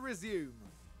 ready to resume.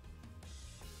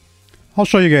 I'll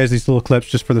show you guys these little clips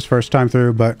just for this first time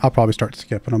through, but I'll probably start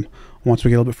skipping them once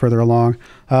we get a little bit further along.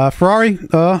 Ferrari,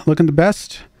 looking the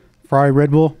best. Ferrari,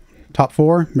 Red Bull, top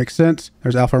 4, makes sense.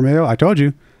 There's Alfa Romeo. I told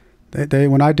you,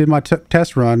 when I did my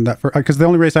test run, because the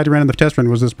only race I ran in the test run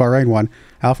was this Bahrain one,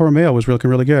 Alfa Romeo was looking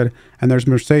really good. And there's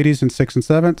Mercedes in 6th and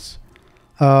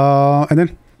 7th. And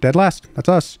then dead last. That's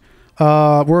us.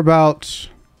 We're about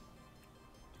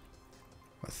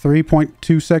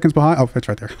 3.2 seconds behind. Oh, it's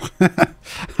right there.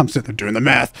 I'm sitting there doing the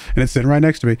math, and it's sitting right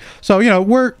next to me. So, you know,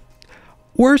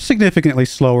 we're significantly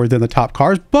slower than the top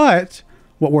cars, but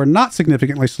what we're not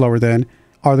significantly slower than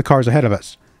are the cars ahead of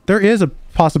us. There is a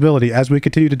possibility as we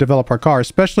continue to develop our car,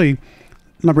 especially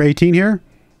number 18 here.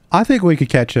 I think we could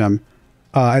catch him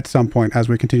at some point as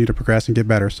we continue to progress and get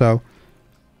better. So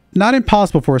not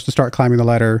impossible for us to start climbing the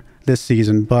ladder this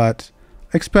season, but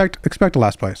expect a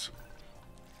last place.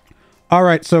 All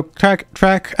right, so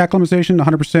track acclimatization,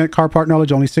 100%. Car part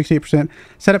knowledge, only 68%.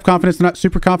 Setup confidence, not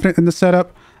super confident in the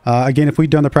setup. Again, if we'd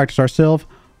done the practice ourselves,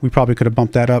 we probably could have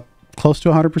bumped that up close to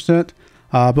 100%.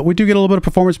 But we do get a little bit of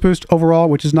performance boost overall,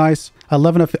 which is nice.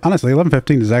 Honestly,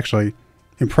 11:15 is actually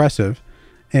impressive.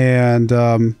 And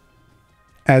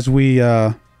as we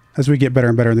get better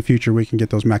and better in the future, we can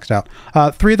get those maxed out.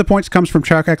 3 of the points comes from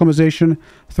track acclimatization.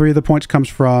 3 of the points comes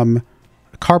from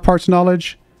car parts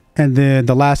knowledge. And then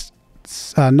the last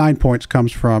 9 points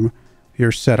comes from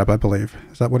your setup, I believe.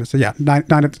 Is that what it says? Yeah, 9,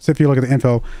 if you look at the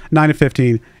info, 9 of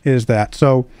 15 is that.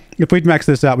 So if we'd maxed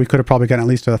this out, we could have probably gotten at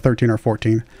least a 13 or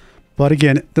 14. But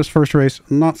again, this first race,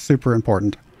 not super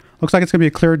important. Looks like it's going to be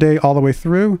a clear day all the way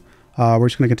through. We're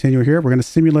just going to continue here. We're going to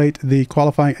simulate the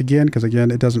qualifying again, because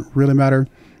again, it doesn't really matter.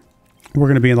 We're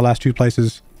going to be in the last 2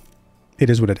 places. It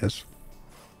is what it is.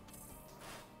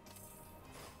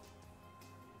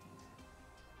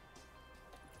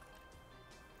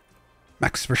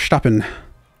 Max Verstappen.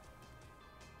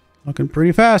 Looking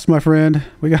pretty fast, my friend.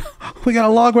 We got a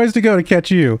long ways to go to catch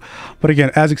you. But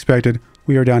again, as expected,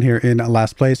 we are down here in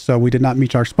last place, so we did not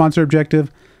meet our sponsor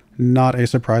objective. Not a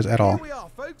surprise at all. Here we are,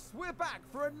 folks. We're back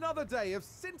for another day of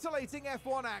scintillating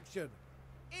F1 action.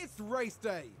 It's race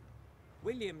day.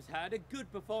 Williams had a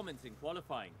good performance in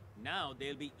qualifying. Now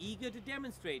they'll be eager to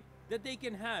demonstrate that they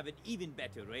can have an even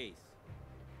better race.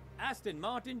 Aston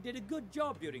Martin did a good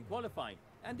job during qualifying,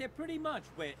 and they're pretty much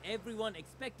where everyone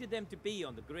expected them to be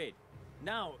on the grid.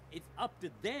 Now it's up to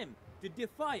them to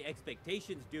defy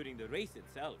expectations during the race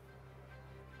itself.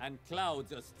 And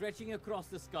clouds are stretching across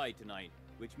the sky tonight,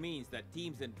 which means that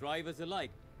teams and drivers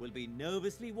alike will be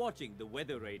nervously watching the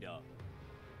weather radar.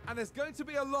 And there's going to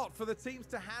be a lot for the teams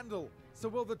to handle. So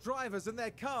will the drivers and their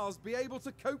cars be able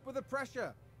to cope with the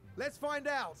pressure? Let's find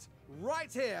out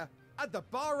right here at the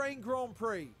Bahrain Grand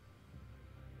Prix.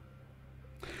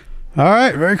 All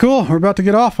right, very cool. We're about to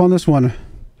get off on this one.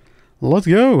 Let's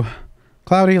go.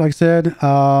 Cloudy, like I said,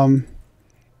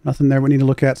 nothing there we need to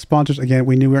look at. Sponsors, again,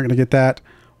 we knew we weren't going to get that.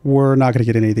 We're not going to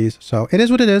get any of these. So it is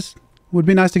what it is. Would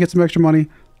be nice to get some extra money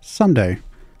someday.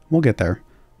 We'll get there.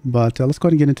 But let's go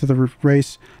ahead and get into the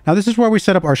race. Now, this is where we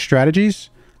set up our strategies.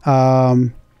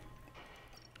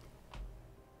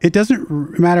 It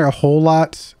doesn't matter a whole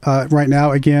lot right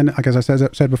now. Again, like as I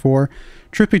said before,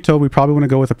 truth be told, we probably want to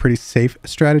go with a pretty safe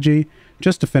strategy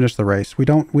just to finish the race.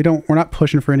 We're not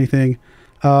pushing for anything.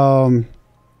 What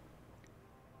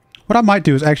I might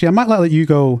do is actually, I might let you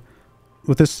go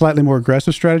with this slightly more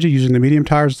aggressive strategy using the medium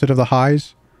tires instead of the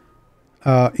highs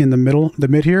in the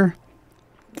mid here,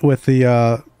 with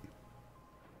the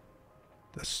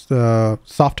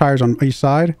soft tires on each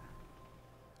side.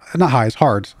 Not highs,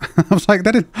 hards. I was like,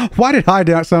 why did high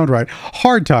not sound right?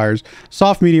 Hard tires,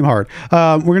 soft, medium, hard.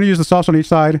 We're going to use the softs on each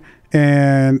side.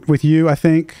 And with you, I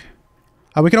think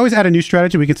we can always add a new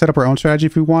strategy. We can set up our own strategy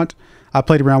if we want. I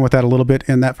played around with that a little bit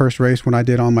in that first race when I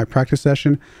did on my practice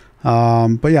session.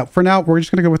 But yeah, for now, we're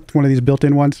just going to go with one of these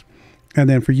built-in ones. And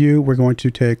then for you, we're going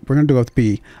to go with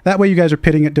B. That way you guys are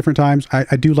pitting at different times.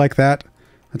 I do like that.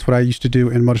 That's what I used to do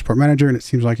in Motorsport Manager, and it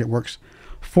seems like it works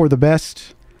for the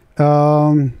best.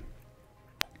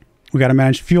 We got to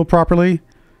manage fuel properly.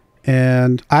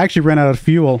 And I actually ran out of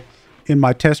fuel in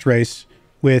my test race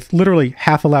with literally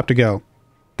half a lap to go.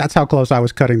 That's how close I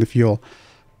was cutting the fuel.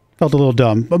 Felt a little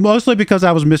dumb, but mostly because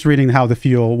I was misreading how the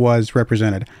fuel was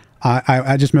represented.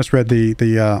 I just misread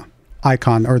the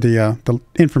icon or the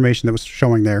information that was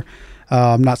showing there.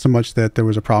 Not so much that there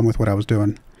was a problem with what I was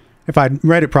doing. If I'd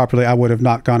read it properly, I would have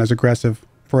not gone as aggressive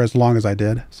for as long as I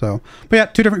did. So, but yeah,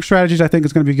 2 different strategies I think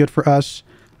is going to be good for us.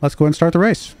 Let's go ahead and start the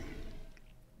race.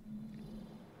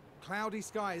 Cloudy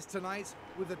skies tonight,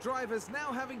 with the drivers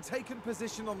now having taken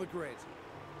position on the grid.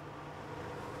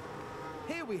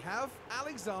 Here we have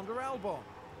Alexander Albon.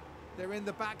 They're in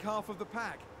the back half of the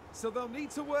pack, so they'll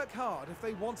need to work hard if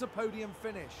they want a podium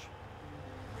finish.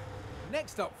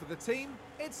 Next up for the team,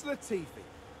 it's Latifi.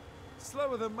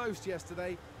 Slower than most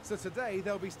yesterday, so today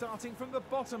they'll be starting from the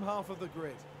bottom half of the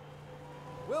grid.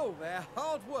 Will their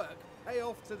hard work pay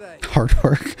off today? Hard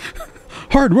work.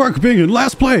 Hard work being in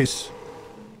last place.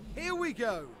 Here we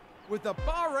go with the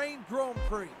Bahrain Grand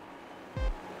Prix.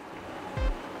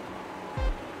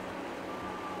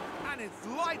 And it's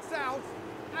lights out,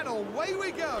 and away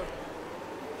we go.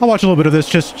 I'll watch a little bit of this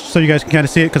just so you guys can kind of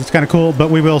see it because it's kind of cool,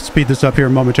 but we will speed this up here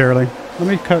momentarily. Let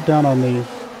me cut down on the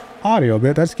audio a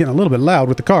bit. That's getting a little bit loud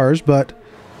with the cars, but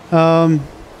yeah,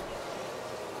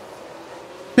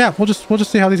 we'll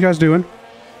just see how these guys doing.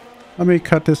 Let me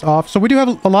cut this off. So we do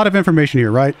have a lot of information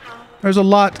here, right? There's a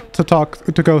lot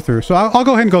to go through. So I'll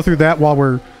go ahead and go through that while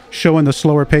we're showing the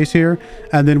slower pace here,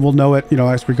 and then we'll know it, you know,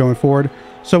 as we're going forward.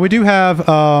 So we do have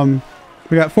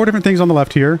we got 4 different things on the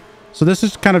left here. So this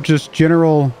is kind of just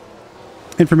general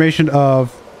information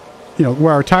of, you know,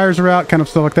 where our tires are at, kind of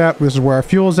stuff like that. This is where our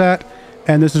fuel's at,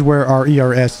 and this is where our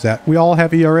ERS is at. We all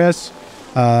have ERS.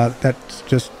 That's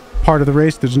just part of the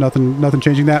race. There's nothing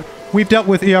changing that. We've dealt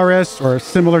with ERS or a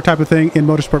similar type of thing in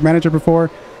Motorsport Manager before.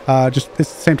 Just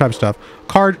it's the same type of stuff.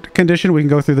 Car condition, we can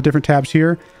go through the different tabs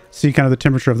here, see kind of the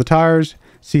temperature of the tires,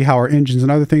 see how our engines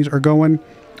and other things are going.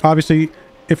 Obviously,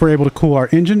 if we're able to cool our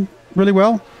engine really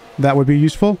well, that would be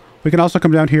useful. We can also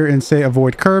come down here and say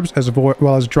avoid curbs as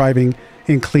well as driving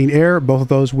in clean air. Both of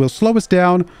those will slow us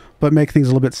down, but make things a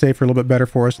little bit safer, a little bit better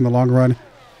for us in the long run.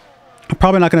 I'm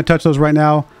probably not going to touch those right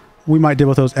now. We might deal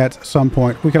with those at some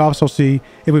point. We can also see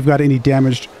if we've got any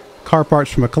damaged car parts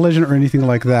from a collision or anything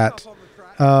like that.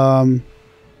 Looks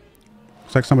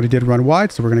like somebody did run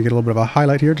wide, so we're going to get a little bit of a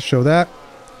highlight here to show that.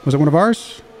 Was it one of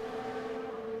ours?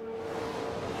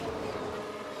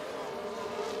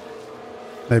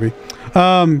 Maybe.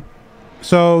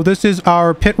 So this is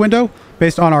our pit window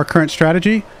based on our current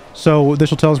strategy. So this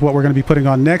will tell us what we're going to be putting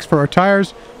on next for our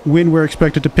tires, when we're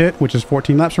expected to pit, which is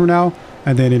 14 laps from now,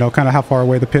 and then, you know, kind of how far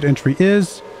away the pit entry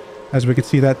is, as we can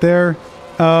see that there.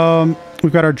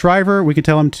 We've got our driver. We can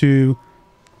tell him to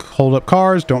hold up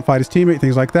cars, don't fight his teammate,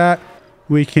 things like that.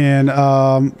 We can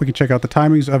check out the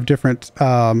timings of different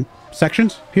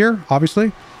sections here,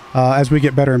 obviously. As we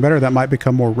get better and better, that might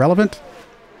become more relevant.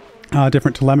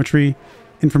 Different telemetry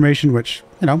information, which,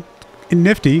 you know,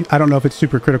 nifty. I don't know if it's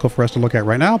super critical for us to look at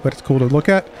right now, but it's cool to look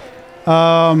at.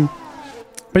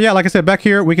 But yeah, like I said, back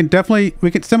here, we can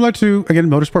similar to, again,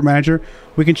 Motorsport Manager,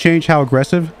 we can change how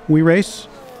aggressive we race.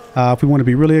 If we want to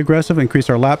be really aggressive, increase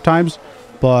our lap times,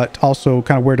 but also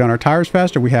kind of wear down our tires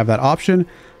faster, we have that option.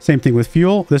 Same thing with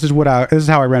fuel. This is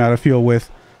how I ran out of fuel with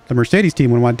the Mercedes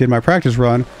team when I did my practice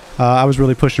run. I was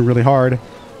really pushing really hard,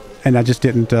 and I just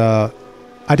didn't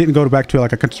go back to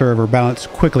like a conserve or balance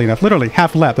quickly enough. Literally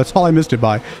half a lap. That's all I missed it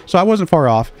by. So I wasn't far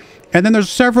off. And then there's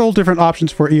several different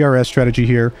options for ERS strategy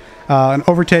here. An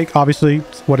overtake, obviously,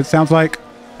 what it sounds like.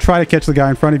 Try to catch the guy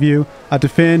in front of you. A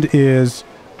defend is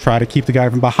try to keep the guy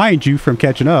from behind you from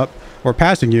catching up or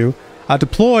passing you.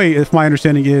 Deploy, if my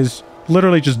understanding is,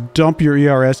 literally just dump your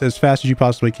ERS as fast as you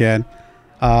possibly can.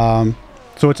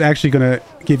 So it's actually going to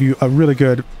give you a really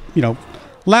good, you know,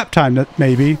 lap time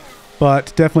maybe,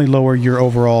 but definitely lower your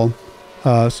overall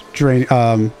drain,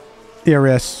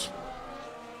 ERS,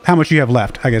 how much you have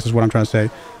left, I guess is what I'm trying to say.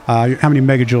 How many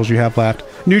megajoules you have left.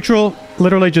 Neutral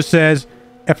literally just says,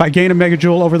 if I gain a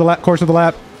megajoule over the course of the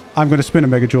lap, I'm going to spin a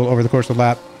megajoule over the course of the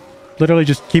lap. Literally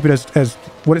just keep it as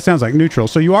what it sounds like, neutral.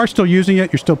 So you are still using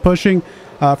it, you're still pushing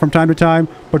from time to time,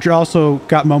 but you're also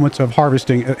got moments of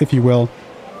harvesting, if you will.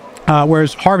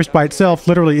 Whereas harvest by itself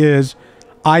literally is,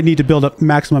 I need to build up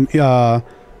maximum ERS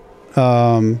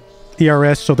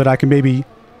so that I can maybe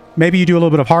you do a little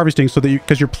bit of harvesting so that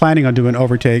because you're planning on doing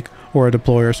overtake or a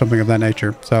deploy or something of that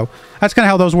nature. So that's kind of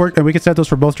how those work, and we can set those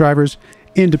for both drivers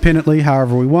independently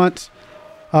however we want.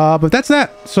 But that's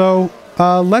that. So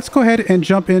let's go ahead and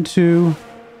jump into,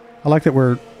 I like that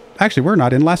we're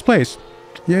not in last place.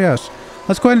 Yes.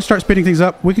 Let's go ahead and start speeding things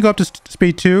up. We can go up to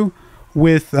speed 2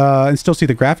 with and still see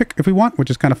the graphic if we want, which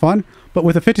is kind of fun. But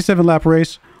with a 57 lap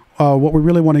race, what we're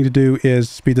really wanting to do is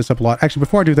speed this up a lot. Actually,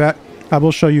 before I do that, I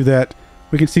will show you that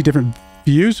we can see different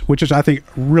views, which is, I think,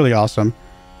 really awesome.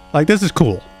 Like, this is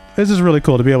cool. This is really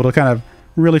cool to be able to kind of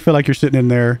really feel like you're sitting in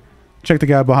there, check the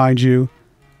guy behind you.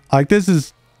 Like, they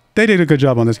did a good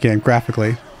job on this game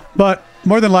graphically. But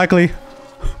more than likely,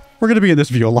 we're going to be in this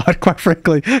view a lot, quite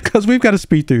frankly, because we've got to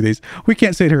speed through these. We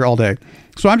can't sit here all day.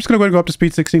 So I'm just going to go ahead and go up to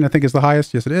speed 16, I think is the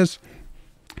highest. Yes, it is.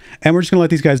 And we're just going to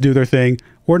let these guys do their thing.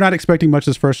 We're not expecting much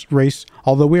this first race,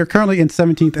 although we are currently in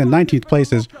 17th and 19th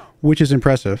places, which is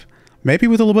impressive. Maybe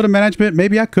with a little bit of management,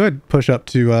 maybe I could push up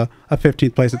to a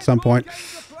 15th place at some point.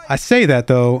 I say that,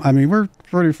 though. I mean, we're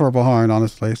pretty far behind,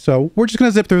 honestly. So we're just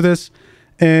going to zip through this.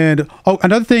 And, oh,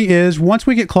 another thing is, once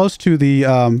we get close to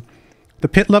the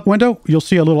pit lap window, you'll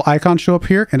see a little icon show up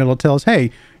here, and it'll tell us,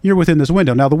 hey, you're within this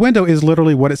window. Now, the window is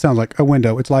literally what it sounds like, a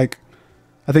window. It's like,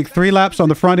 I think 3 laps on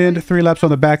the front end, 3 laps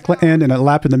on the back end, and a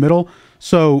lap in the middle.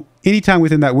 So anytime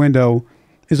within that window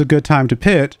is a good time to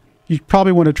pit. You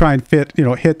probably want to try and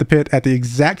hit the pit at the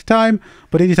exact time,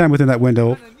 but anytime within that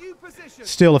window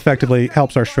still effectively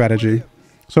helps our strategy.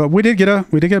 So we did get a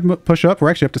push up. We're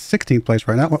actually up to 16th place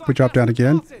right now. We dropped down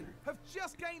again.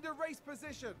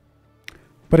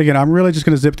 But again, I'm really just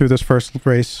going to zip through this first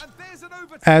race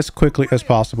as quickly as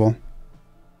possible.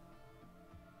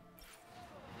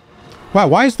 Wow,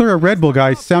 why is there a Red Bull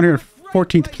guy down here in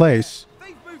 14th place?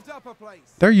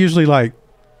 They're usually like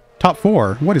top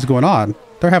 4. What is going on?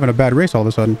 They're having a bad race all of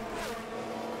a sudden.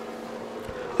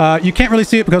 You can't really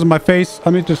see it because of my face.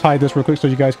 Let me just hide this real quick so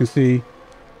you guys can see.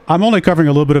 I'm only covering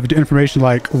a little bit of information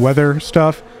like weather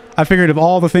stuff. I figured of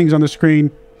all the things on the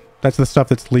screen, that's the stuff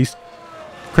that's least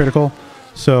critical.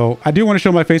 So I do want to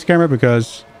show my face camera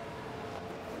because,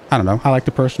 I don't know, I like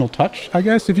the personal touch, I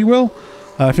guess, if you will.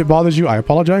 If it bothers you, I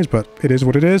apologize, but it is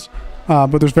what it is.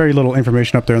 But there's very little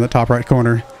information up there in the top right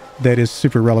corner that is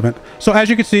super relevant. So as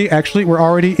you can see, actually, we're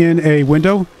already in a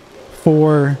window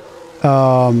for,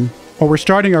 or we're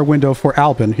starting our window for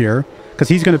Albin here, because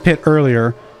he's going to pit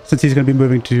earlier since he's going to be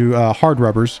moving to hard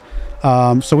rubbers.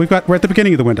 So we're at the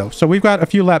beginning of the window. So we've got a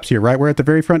few laps here, right? We're at the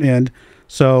very front end.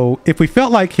 So if we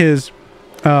felt like his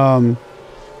wear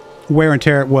and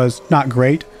tear was not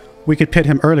great, we could pit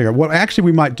him earlier. What actually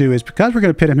we might do is, because we're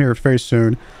going to pit him here very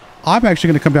soon, I'm actually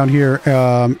going to come down here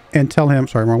and tell him,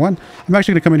 sorry, wrong one. I'm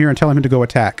actually going to come in here and tell him to go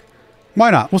attack.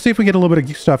 Why not? We'll see if we get a little bit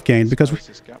of stuff gained, because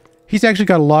he's actually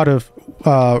got a lot of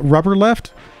rubber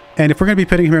left. And if we're going to be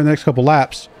pitting him here in the next couple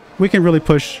laps, we can really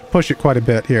push it quite a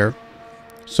bit here.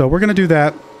 So we're going to do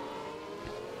that.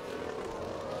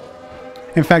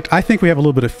 In fact, I think we have a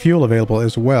little bit of fuel available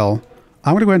as well.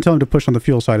 I'm going to go ahead and tell him to push on the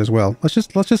fuel side as well. Let's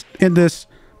just end this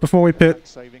before we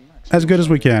pit as good as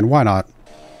we can. Why not?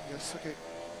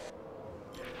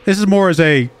 This is more as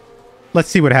a let's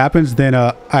see what happens than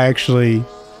I actually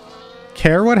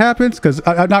care what happens, because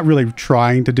I'm not really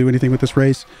trying to do anything with this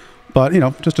race, but, you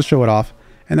know, just to show it off.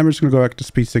 And then we're just going to go back to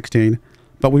speed 16.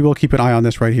 But we will keep an eye on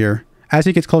this right here. As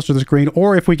he gets closer to the green,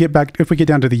 or if we get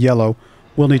down to the yellow,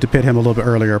 we'll need to pit him a little bit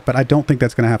earlier. But I don't think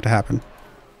that's going to have to happen.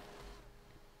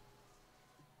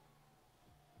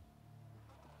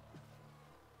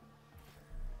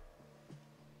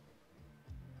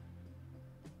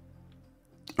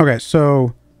 Okay,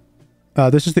 so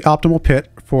this is the optimal pit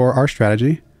for our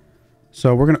strategy.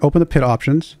 So we're going to open the pit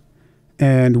options,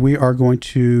 and we are going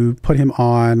to put him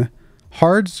on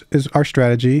hards is our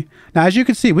strategy. Now, as you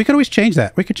can see, we could always change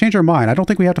that. We could change our mind. I don't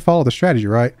think we have to follow the strategy,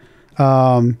 right?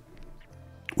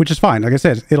 Which is fine. Like I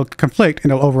said, it'll conflict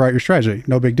and it'll overwrite your strategy.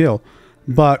 No big deal.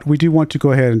 But we do want to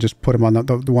go ahead and just put him on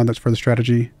the one that's for the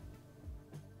strategy.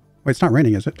 Wait, it's not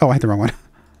raining, is it? Oh, I hit the wrong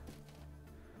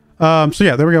one. So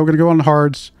yeah, there we go. We're going to go on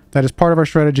hards. That is part of our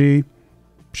strategy.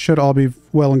 Should all be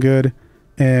well and good.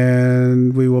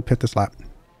 And we will pit this lap.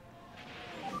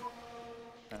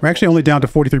 We're actually only down to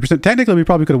 43%. Technically, we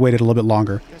probably could have waited a little bit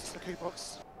longer.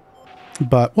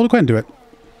 But we'll go ahead and do it.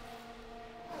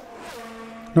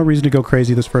 No reason to go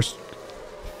crazy this first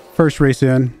race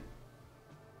in.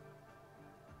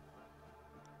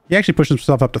 He actually pushed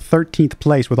himself up to 13th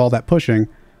place with all that pushing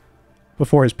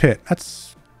before his pit.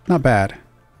 That's not bad.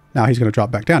 Now he's going to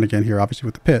drop back down again here, obviously,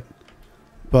 with the pit.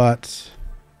 But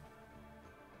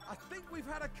I think we've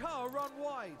had a car run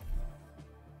wide.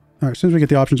 All right, as soon as we get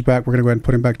the options back, we're going to go ahead and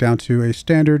put him back down to a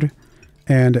standard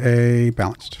and a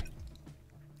balanced.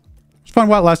 It's fun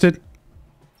while it lasted.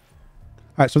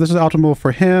 All right, so this is optimal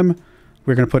for him.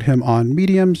 We're going to put him on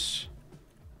mediums.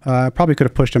 Probably could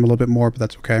have pushed him a little bit more, but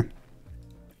that's okay.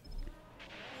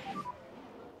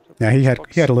 Yeah, he had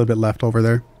a little bit left over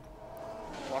there.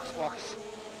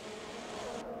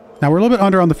 Now, we're a little bit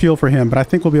under on the fuel for him, but I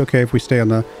think we'll be okay if we stay on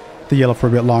the yellow for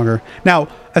a bit longer. Now,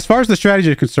 as far as the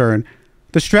strategy is concerned,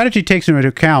 the strategy takes into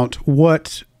account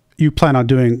what you plan on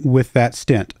doing with that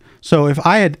stint. So if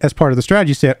I had, as part of the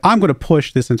strategy, said, I'm going to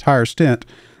push this entire stint,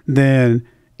 then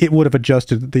it would have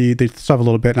adjusted the stuff a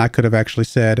little bit, and I could have actually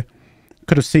said,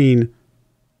 could have seen,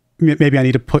 maybe I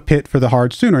need to put pit for the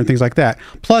hard sooner and things like that.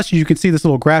 Plus, you can see this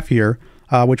little graph here,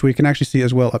 which we can actually see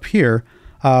as well up here.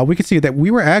 We can see that we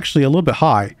were actually a little bit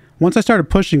high. Once I started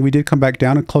pushing, we did come back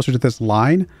down and closer to this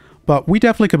line, but we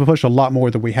definitely could push a lot more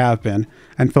than we have been.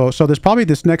 And so there's probably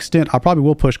this next stint, I probably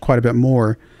will push quite a bit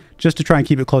more just to try and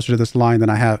keep it closer to this line than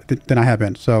I have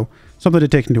been. So something to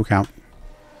take into account.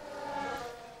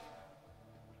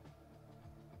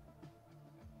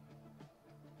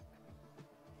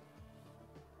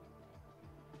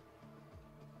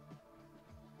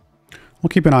 We'll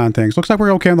keep an eye on things. Looks like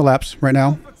we're okay on the laps right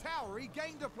now.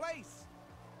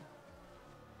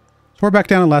 So we're back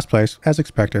down in last place, as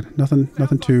expected.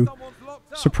 Nothing too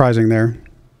surprising there.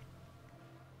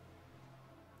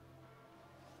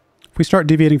 If we start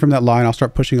deviating from that line, I'll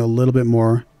start pushing a little bit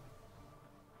more.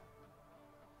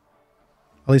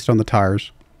 At least on the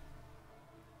tires.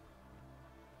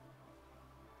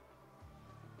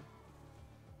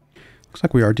 Looks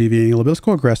like we are deviating a little bit. Let's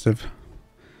go aggressive.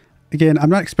 Again, I'm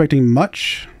not expecting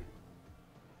much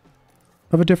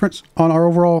of a difference on our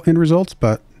overall end results,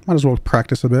 but might as well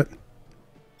practice a bit.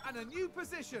 And a new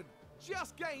position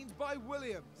just gained by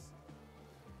Williams.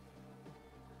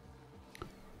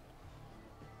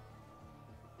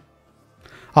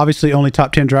 Obviously, only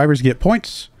top 10 drivers get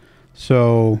points,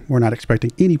 so we're not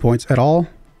expecting any points at all.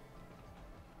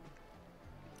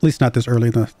 At least not this early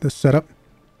in this setup.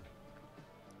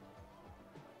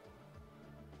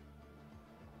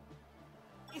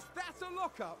 Is that a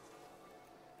lockup?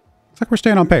 Looks like we're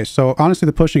staying on pace, so honestly,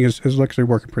 the pushing is actually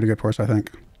working pretty good for us, I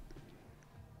think.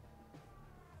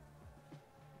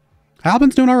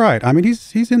 Albin's doing all right. I mean,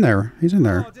 he's in there. He's in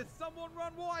there. Oh, did someone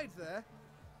run wide there?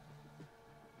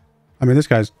 I mean, this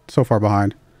guy's so far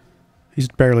behind. He's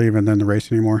barely even in the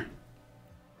race anymore.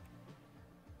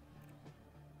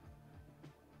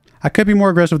 I could be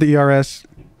more aggressive with the ERS.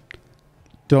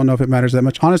 Don't know if it matters that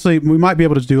much. Honestly, we might be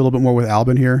able to do a little bit more with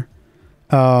Albin here.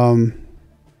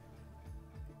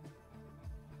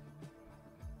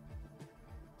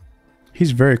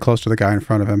 He's very close to the guy in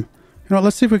front of him. You know,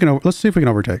 let's see if we can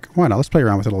overtake. Why not? Let's play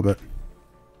around with it a little bit.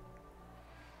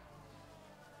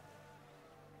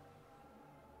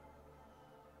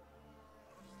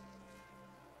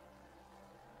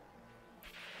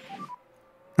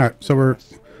 All right, so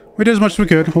we did as much as we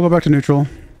could. We'll go back to neutral.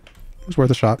 It was worth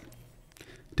a shot.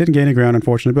 Didn't gain any ground,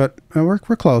 unfortunately, but we're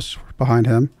close. We're behind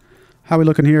him. How are we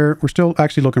looking here? We're still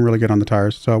actually looking really good on the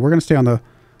tires, so we're going to stay on the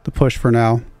push for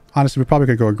now. Honestly, we probably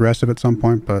could go aggressive at some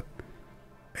point, but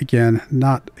again,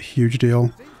 not a huge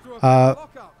deal.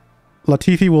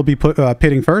 Latifi will be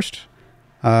pitting first,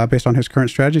 based on his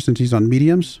current strategy since he's on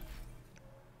mediums.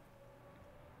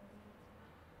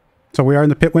 So we are in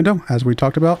the pit window, as we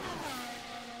talked about.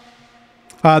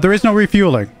 There is no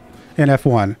refueling in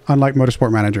F1, unlike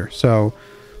Motorsport Manager. So,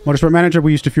 Motorsport Manager,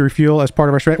 we used to refuel as part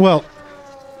of our strategy. Well,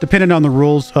 depending on the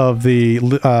rules of the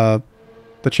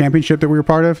championship that we were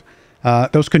part of,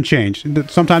 those can change.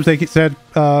 Sometimes they said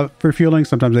refueling,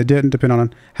 sometimes they didn't, depending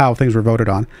on how things were voted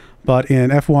on. But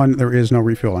in F1, there is no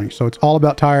refueling. So it's all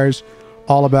about tires,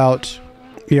 all about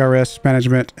ERS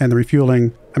management, and the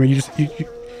refueling. I mean,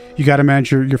 you got to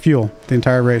manage your fuel the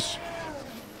entire race.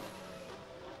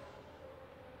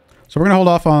 So we're going to hold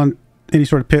off on any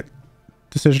sort of pit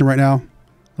decision right now.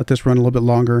 Let this run a little bit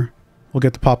longer. We'll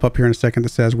get the pop-up here in a second that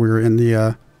says we're in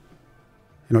the,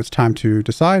 it's time to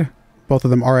decide. Both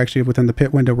of them are actually within the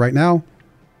pit window right now.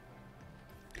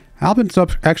 Albin's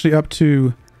actually up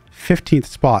to 15th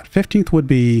spot. 15th would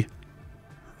be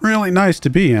really nice to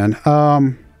be in. How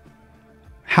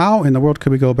in the world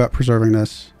could we go about preserving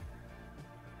this?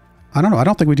 I don't know. I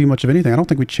don't think we do much of anything. I don't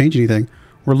think we change anything.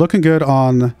 We're looking good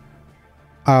on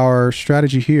our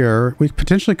strategy here. We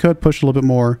potentially could push a little bit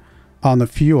more on the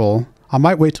fuel. I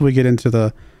might wait till we get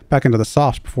back into the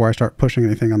softs before I start pushing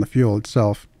anything on the fuel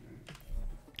itself.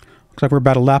 Looks like we're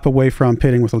about a lap away from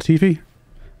pitting with Latifi.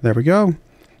 There we go.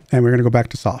 And we're going to go back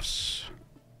to softs.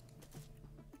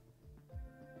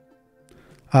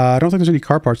 I don't think there's any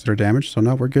car parts that are damaged, so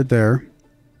no, we're good there.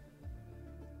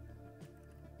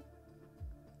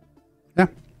 Yeah.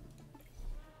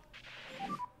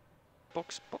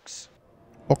 Box.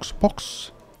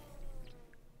 Box.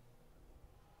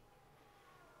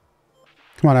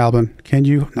 Come on, Albin. Can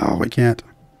you? No, we can't.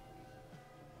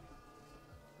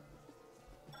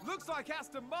 Looks like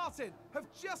Aston Martin have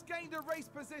just gained a race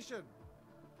position.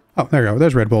 Oh, there you go.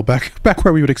 There's Red Bull back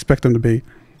where we would expect them to be.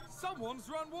 Someone's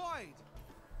run wide.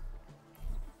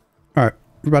 All right,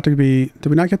 we're about to be. Did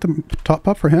we not get the top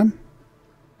up for him?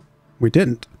 We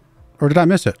didn't, or did I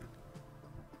miss it?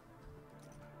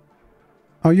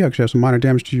 Oh, you actually have some minor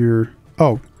damage to your...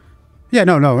 Oh. Yeah,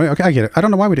 no. Okay, I get it. I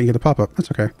don't know why we didn't get the pop-up. That's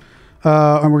okay.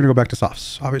 And we're going to go back to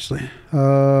softs, obviously.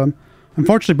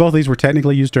 Unfortunately, both of these were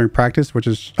technically used during practice, which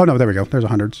is... Oh, no, there we go. There's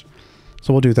 100s.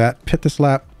 So we'll do that. Pit this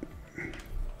lap.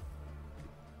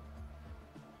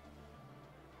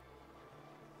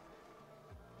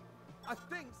 I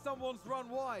think someone's run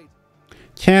wide.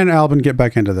 Can Albin get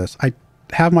back into this? I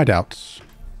have my doubts.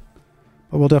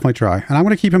 But we'll definitely try. And I'm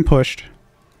going to keep him pushed.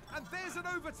 And there's an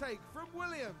overtake from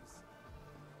Williams.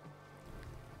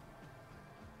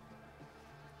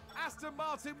 Aston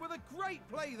Martin with a great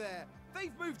play there.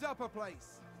 They've moved up a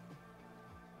place.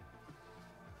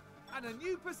 And a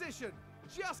new position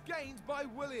just gained by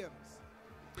Williams.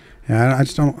 Yeah, I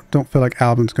just don't feel like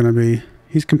Albin's going to be...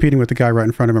 He's competing with the guy right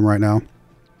in front of him right now.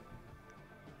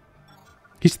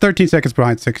 He's 13 seconds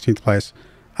behind 16th place.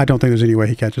 I don't think there's any way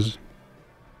he catches.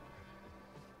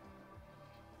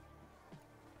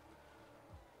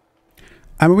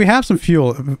 I mean, we have some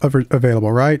fuel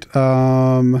available, right?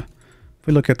 If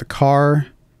we look at the car,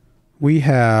 we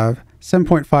have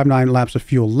 7.59 laps of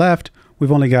fuel left.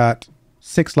 We've only got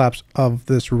 6 laps of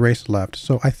this race left.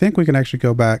 So I think we can actually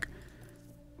go back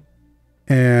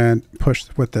and push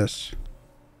with this.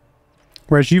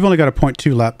 Whereas you've only got a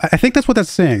 0.2 lap. I think that's what that's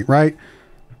saying, right?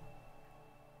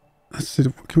 Let's see.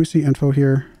 Can we see info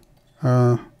here?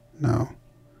 No.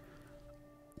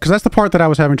 Because that's the part that I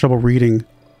was having trouble reading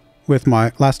with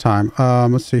my last time.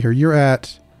 Let's see here. You're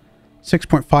at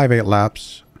 6.58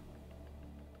 laps.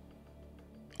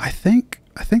 I think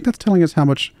that's telling us how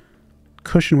much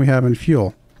cushion we have in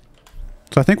fuel.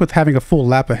 So I think with having a full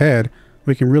lap ahead,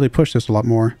 we can really push this a lot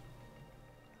more.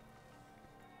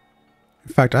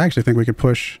 In fact, I actually think we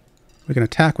can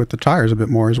attack with the tires a bit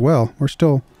more as well. We're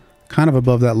still kind of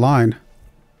above that line.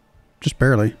 Just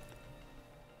barely.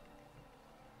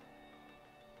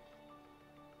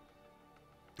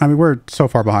 I mean, we're so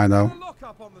far behind though.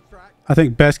 I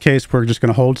think best case, we're just going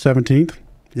to hold 17th.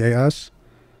 Yay us.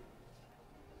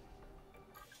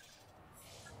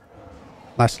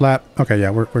 Last lap. Okay,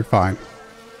 yeah, we're fine. In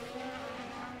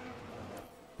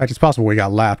fact, it's possible we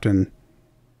got lapped and...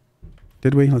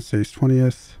 Did we? Let's see. It's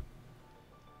 20th.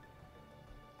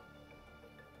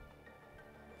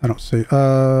 I don't see.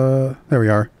 There we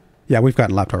are. Yeah, we've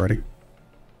gotten lapped already.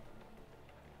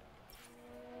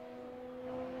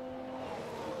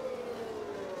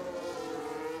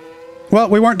 Well,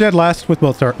 we weren't dead last with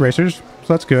both racers, so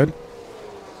that's good.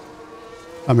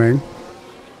 I mean,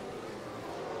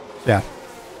 yeah.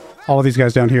 All of these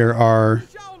guys down here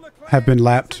have been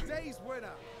lapped.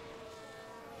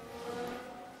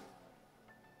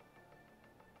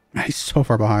 He's so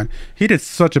far behind. He did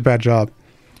such a bad job.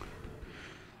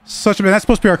 Such a bad... That's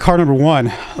supposed to be our car number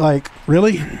 1. Like,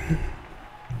 really? An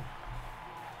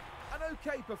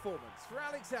okay performance for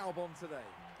Alex Albon today.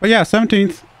 But yeah,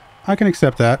 17th. I can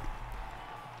accept that.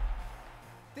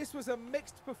 This was a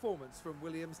mixed performance from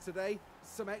Williams today.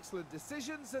 Some excellent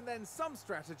decisions and then some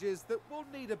strategies that will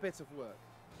need a bit of work.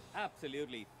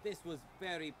 Absolutely. This was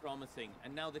very promising,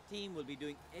 and now the team will be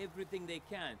doing everything they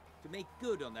can to make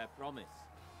good on that promise.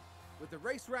 With the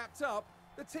race wrapped up,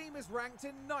 the team is ranked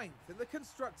in 9th in the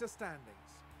constructor standings.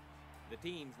 The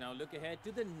teams now look ahead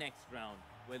to the next round,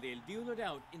 where they'll duel it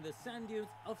out in the sand dunes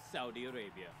of Saudi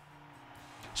Arabia.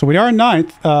 So we are in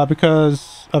 9th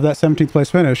because of that 17th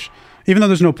place finish. Even though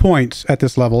there's no points at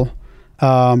this level,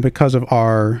 because of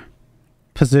our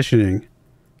positioning,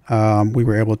 we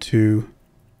were able to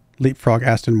leapfrog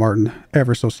Aston Martin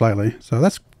ever so slightly. So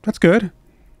that's good.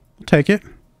 We'll take it.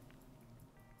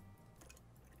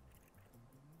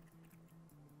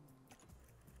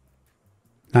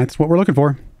 That's what we're looking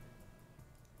for.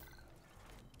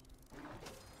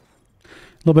 A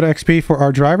little bit of XP for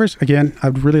our drivers. Again,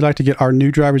 I'd really like to get our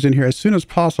new drivers in here as soon as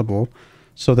possible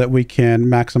so that we can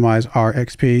maximize our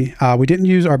XP. We didn't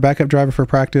use our backup driver for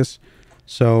practice,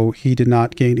 so he did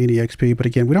not gain any XP. But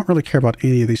again, we don't really care about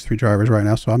any of these 3 drivers right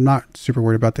now, so I'm not super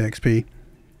worried about the XP.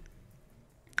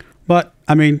 But,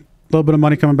 I mean, a little bit of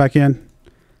money coming back in,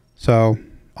 so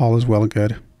all is well and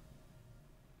good.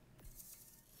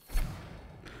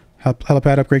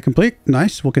 Helipad upgrade complete.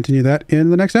 Nice. We'll continue that in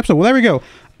the next episode. Well, there we go.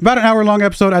 About an hour-long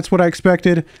episode. That's what I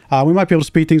expected. We might be able to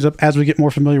speed things up as we get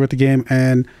more familiar with the game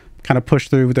and kind of push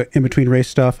through the in-between race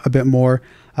stuff a bit more.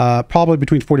 Probably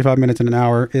between 45 minutes and an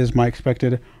hour is my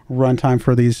expected run time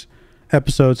for these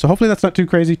episodes. So hopefully that's not too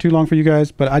crazy, too long for you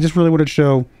guys. But I just really wanted to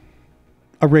show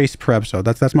a race per episode.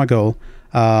 That's my goal.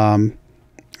 And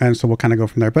so we'll kind of go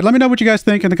from there. But let me know what you guys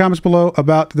think in the comments below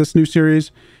about this new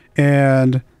series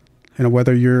and... you know,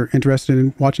 whether you're interested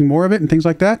in watching more of it and things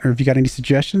like that, or if you got any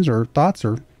suggestions or thoughts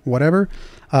or whatever.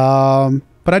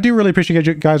 But I do really appreciate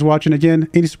you guys watching. Again,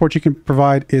 any support you can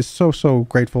provide is so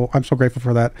grateful. I'm so grateful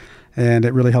for that. And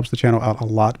it really helps the channel out a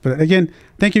lot. But again,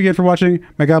 thank you again for watching.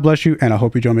 May God bless you. And I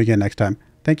hope you join me again next time.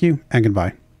 Thank you and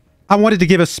goodbye. I wanted to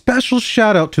give a special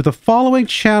shout out to the following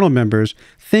channel members.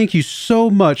 Thank you so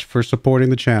much for supporting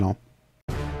the channel.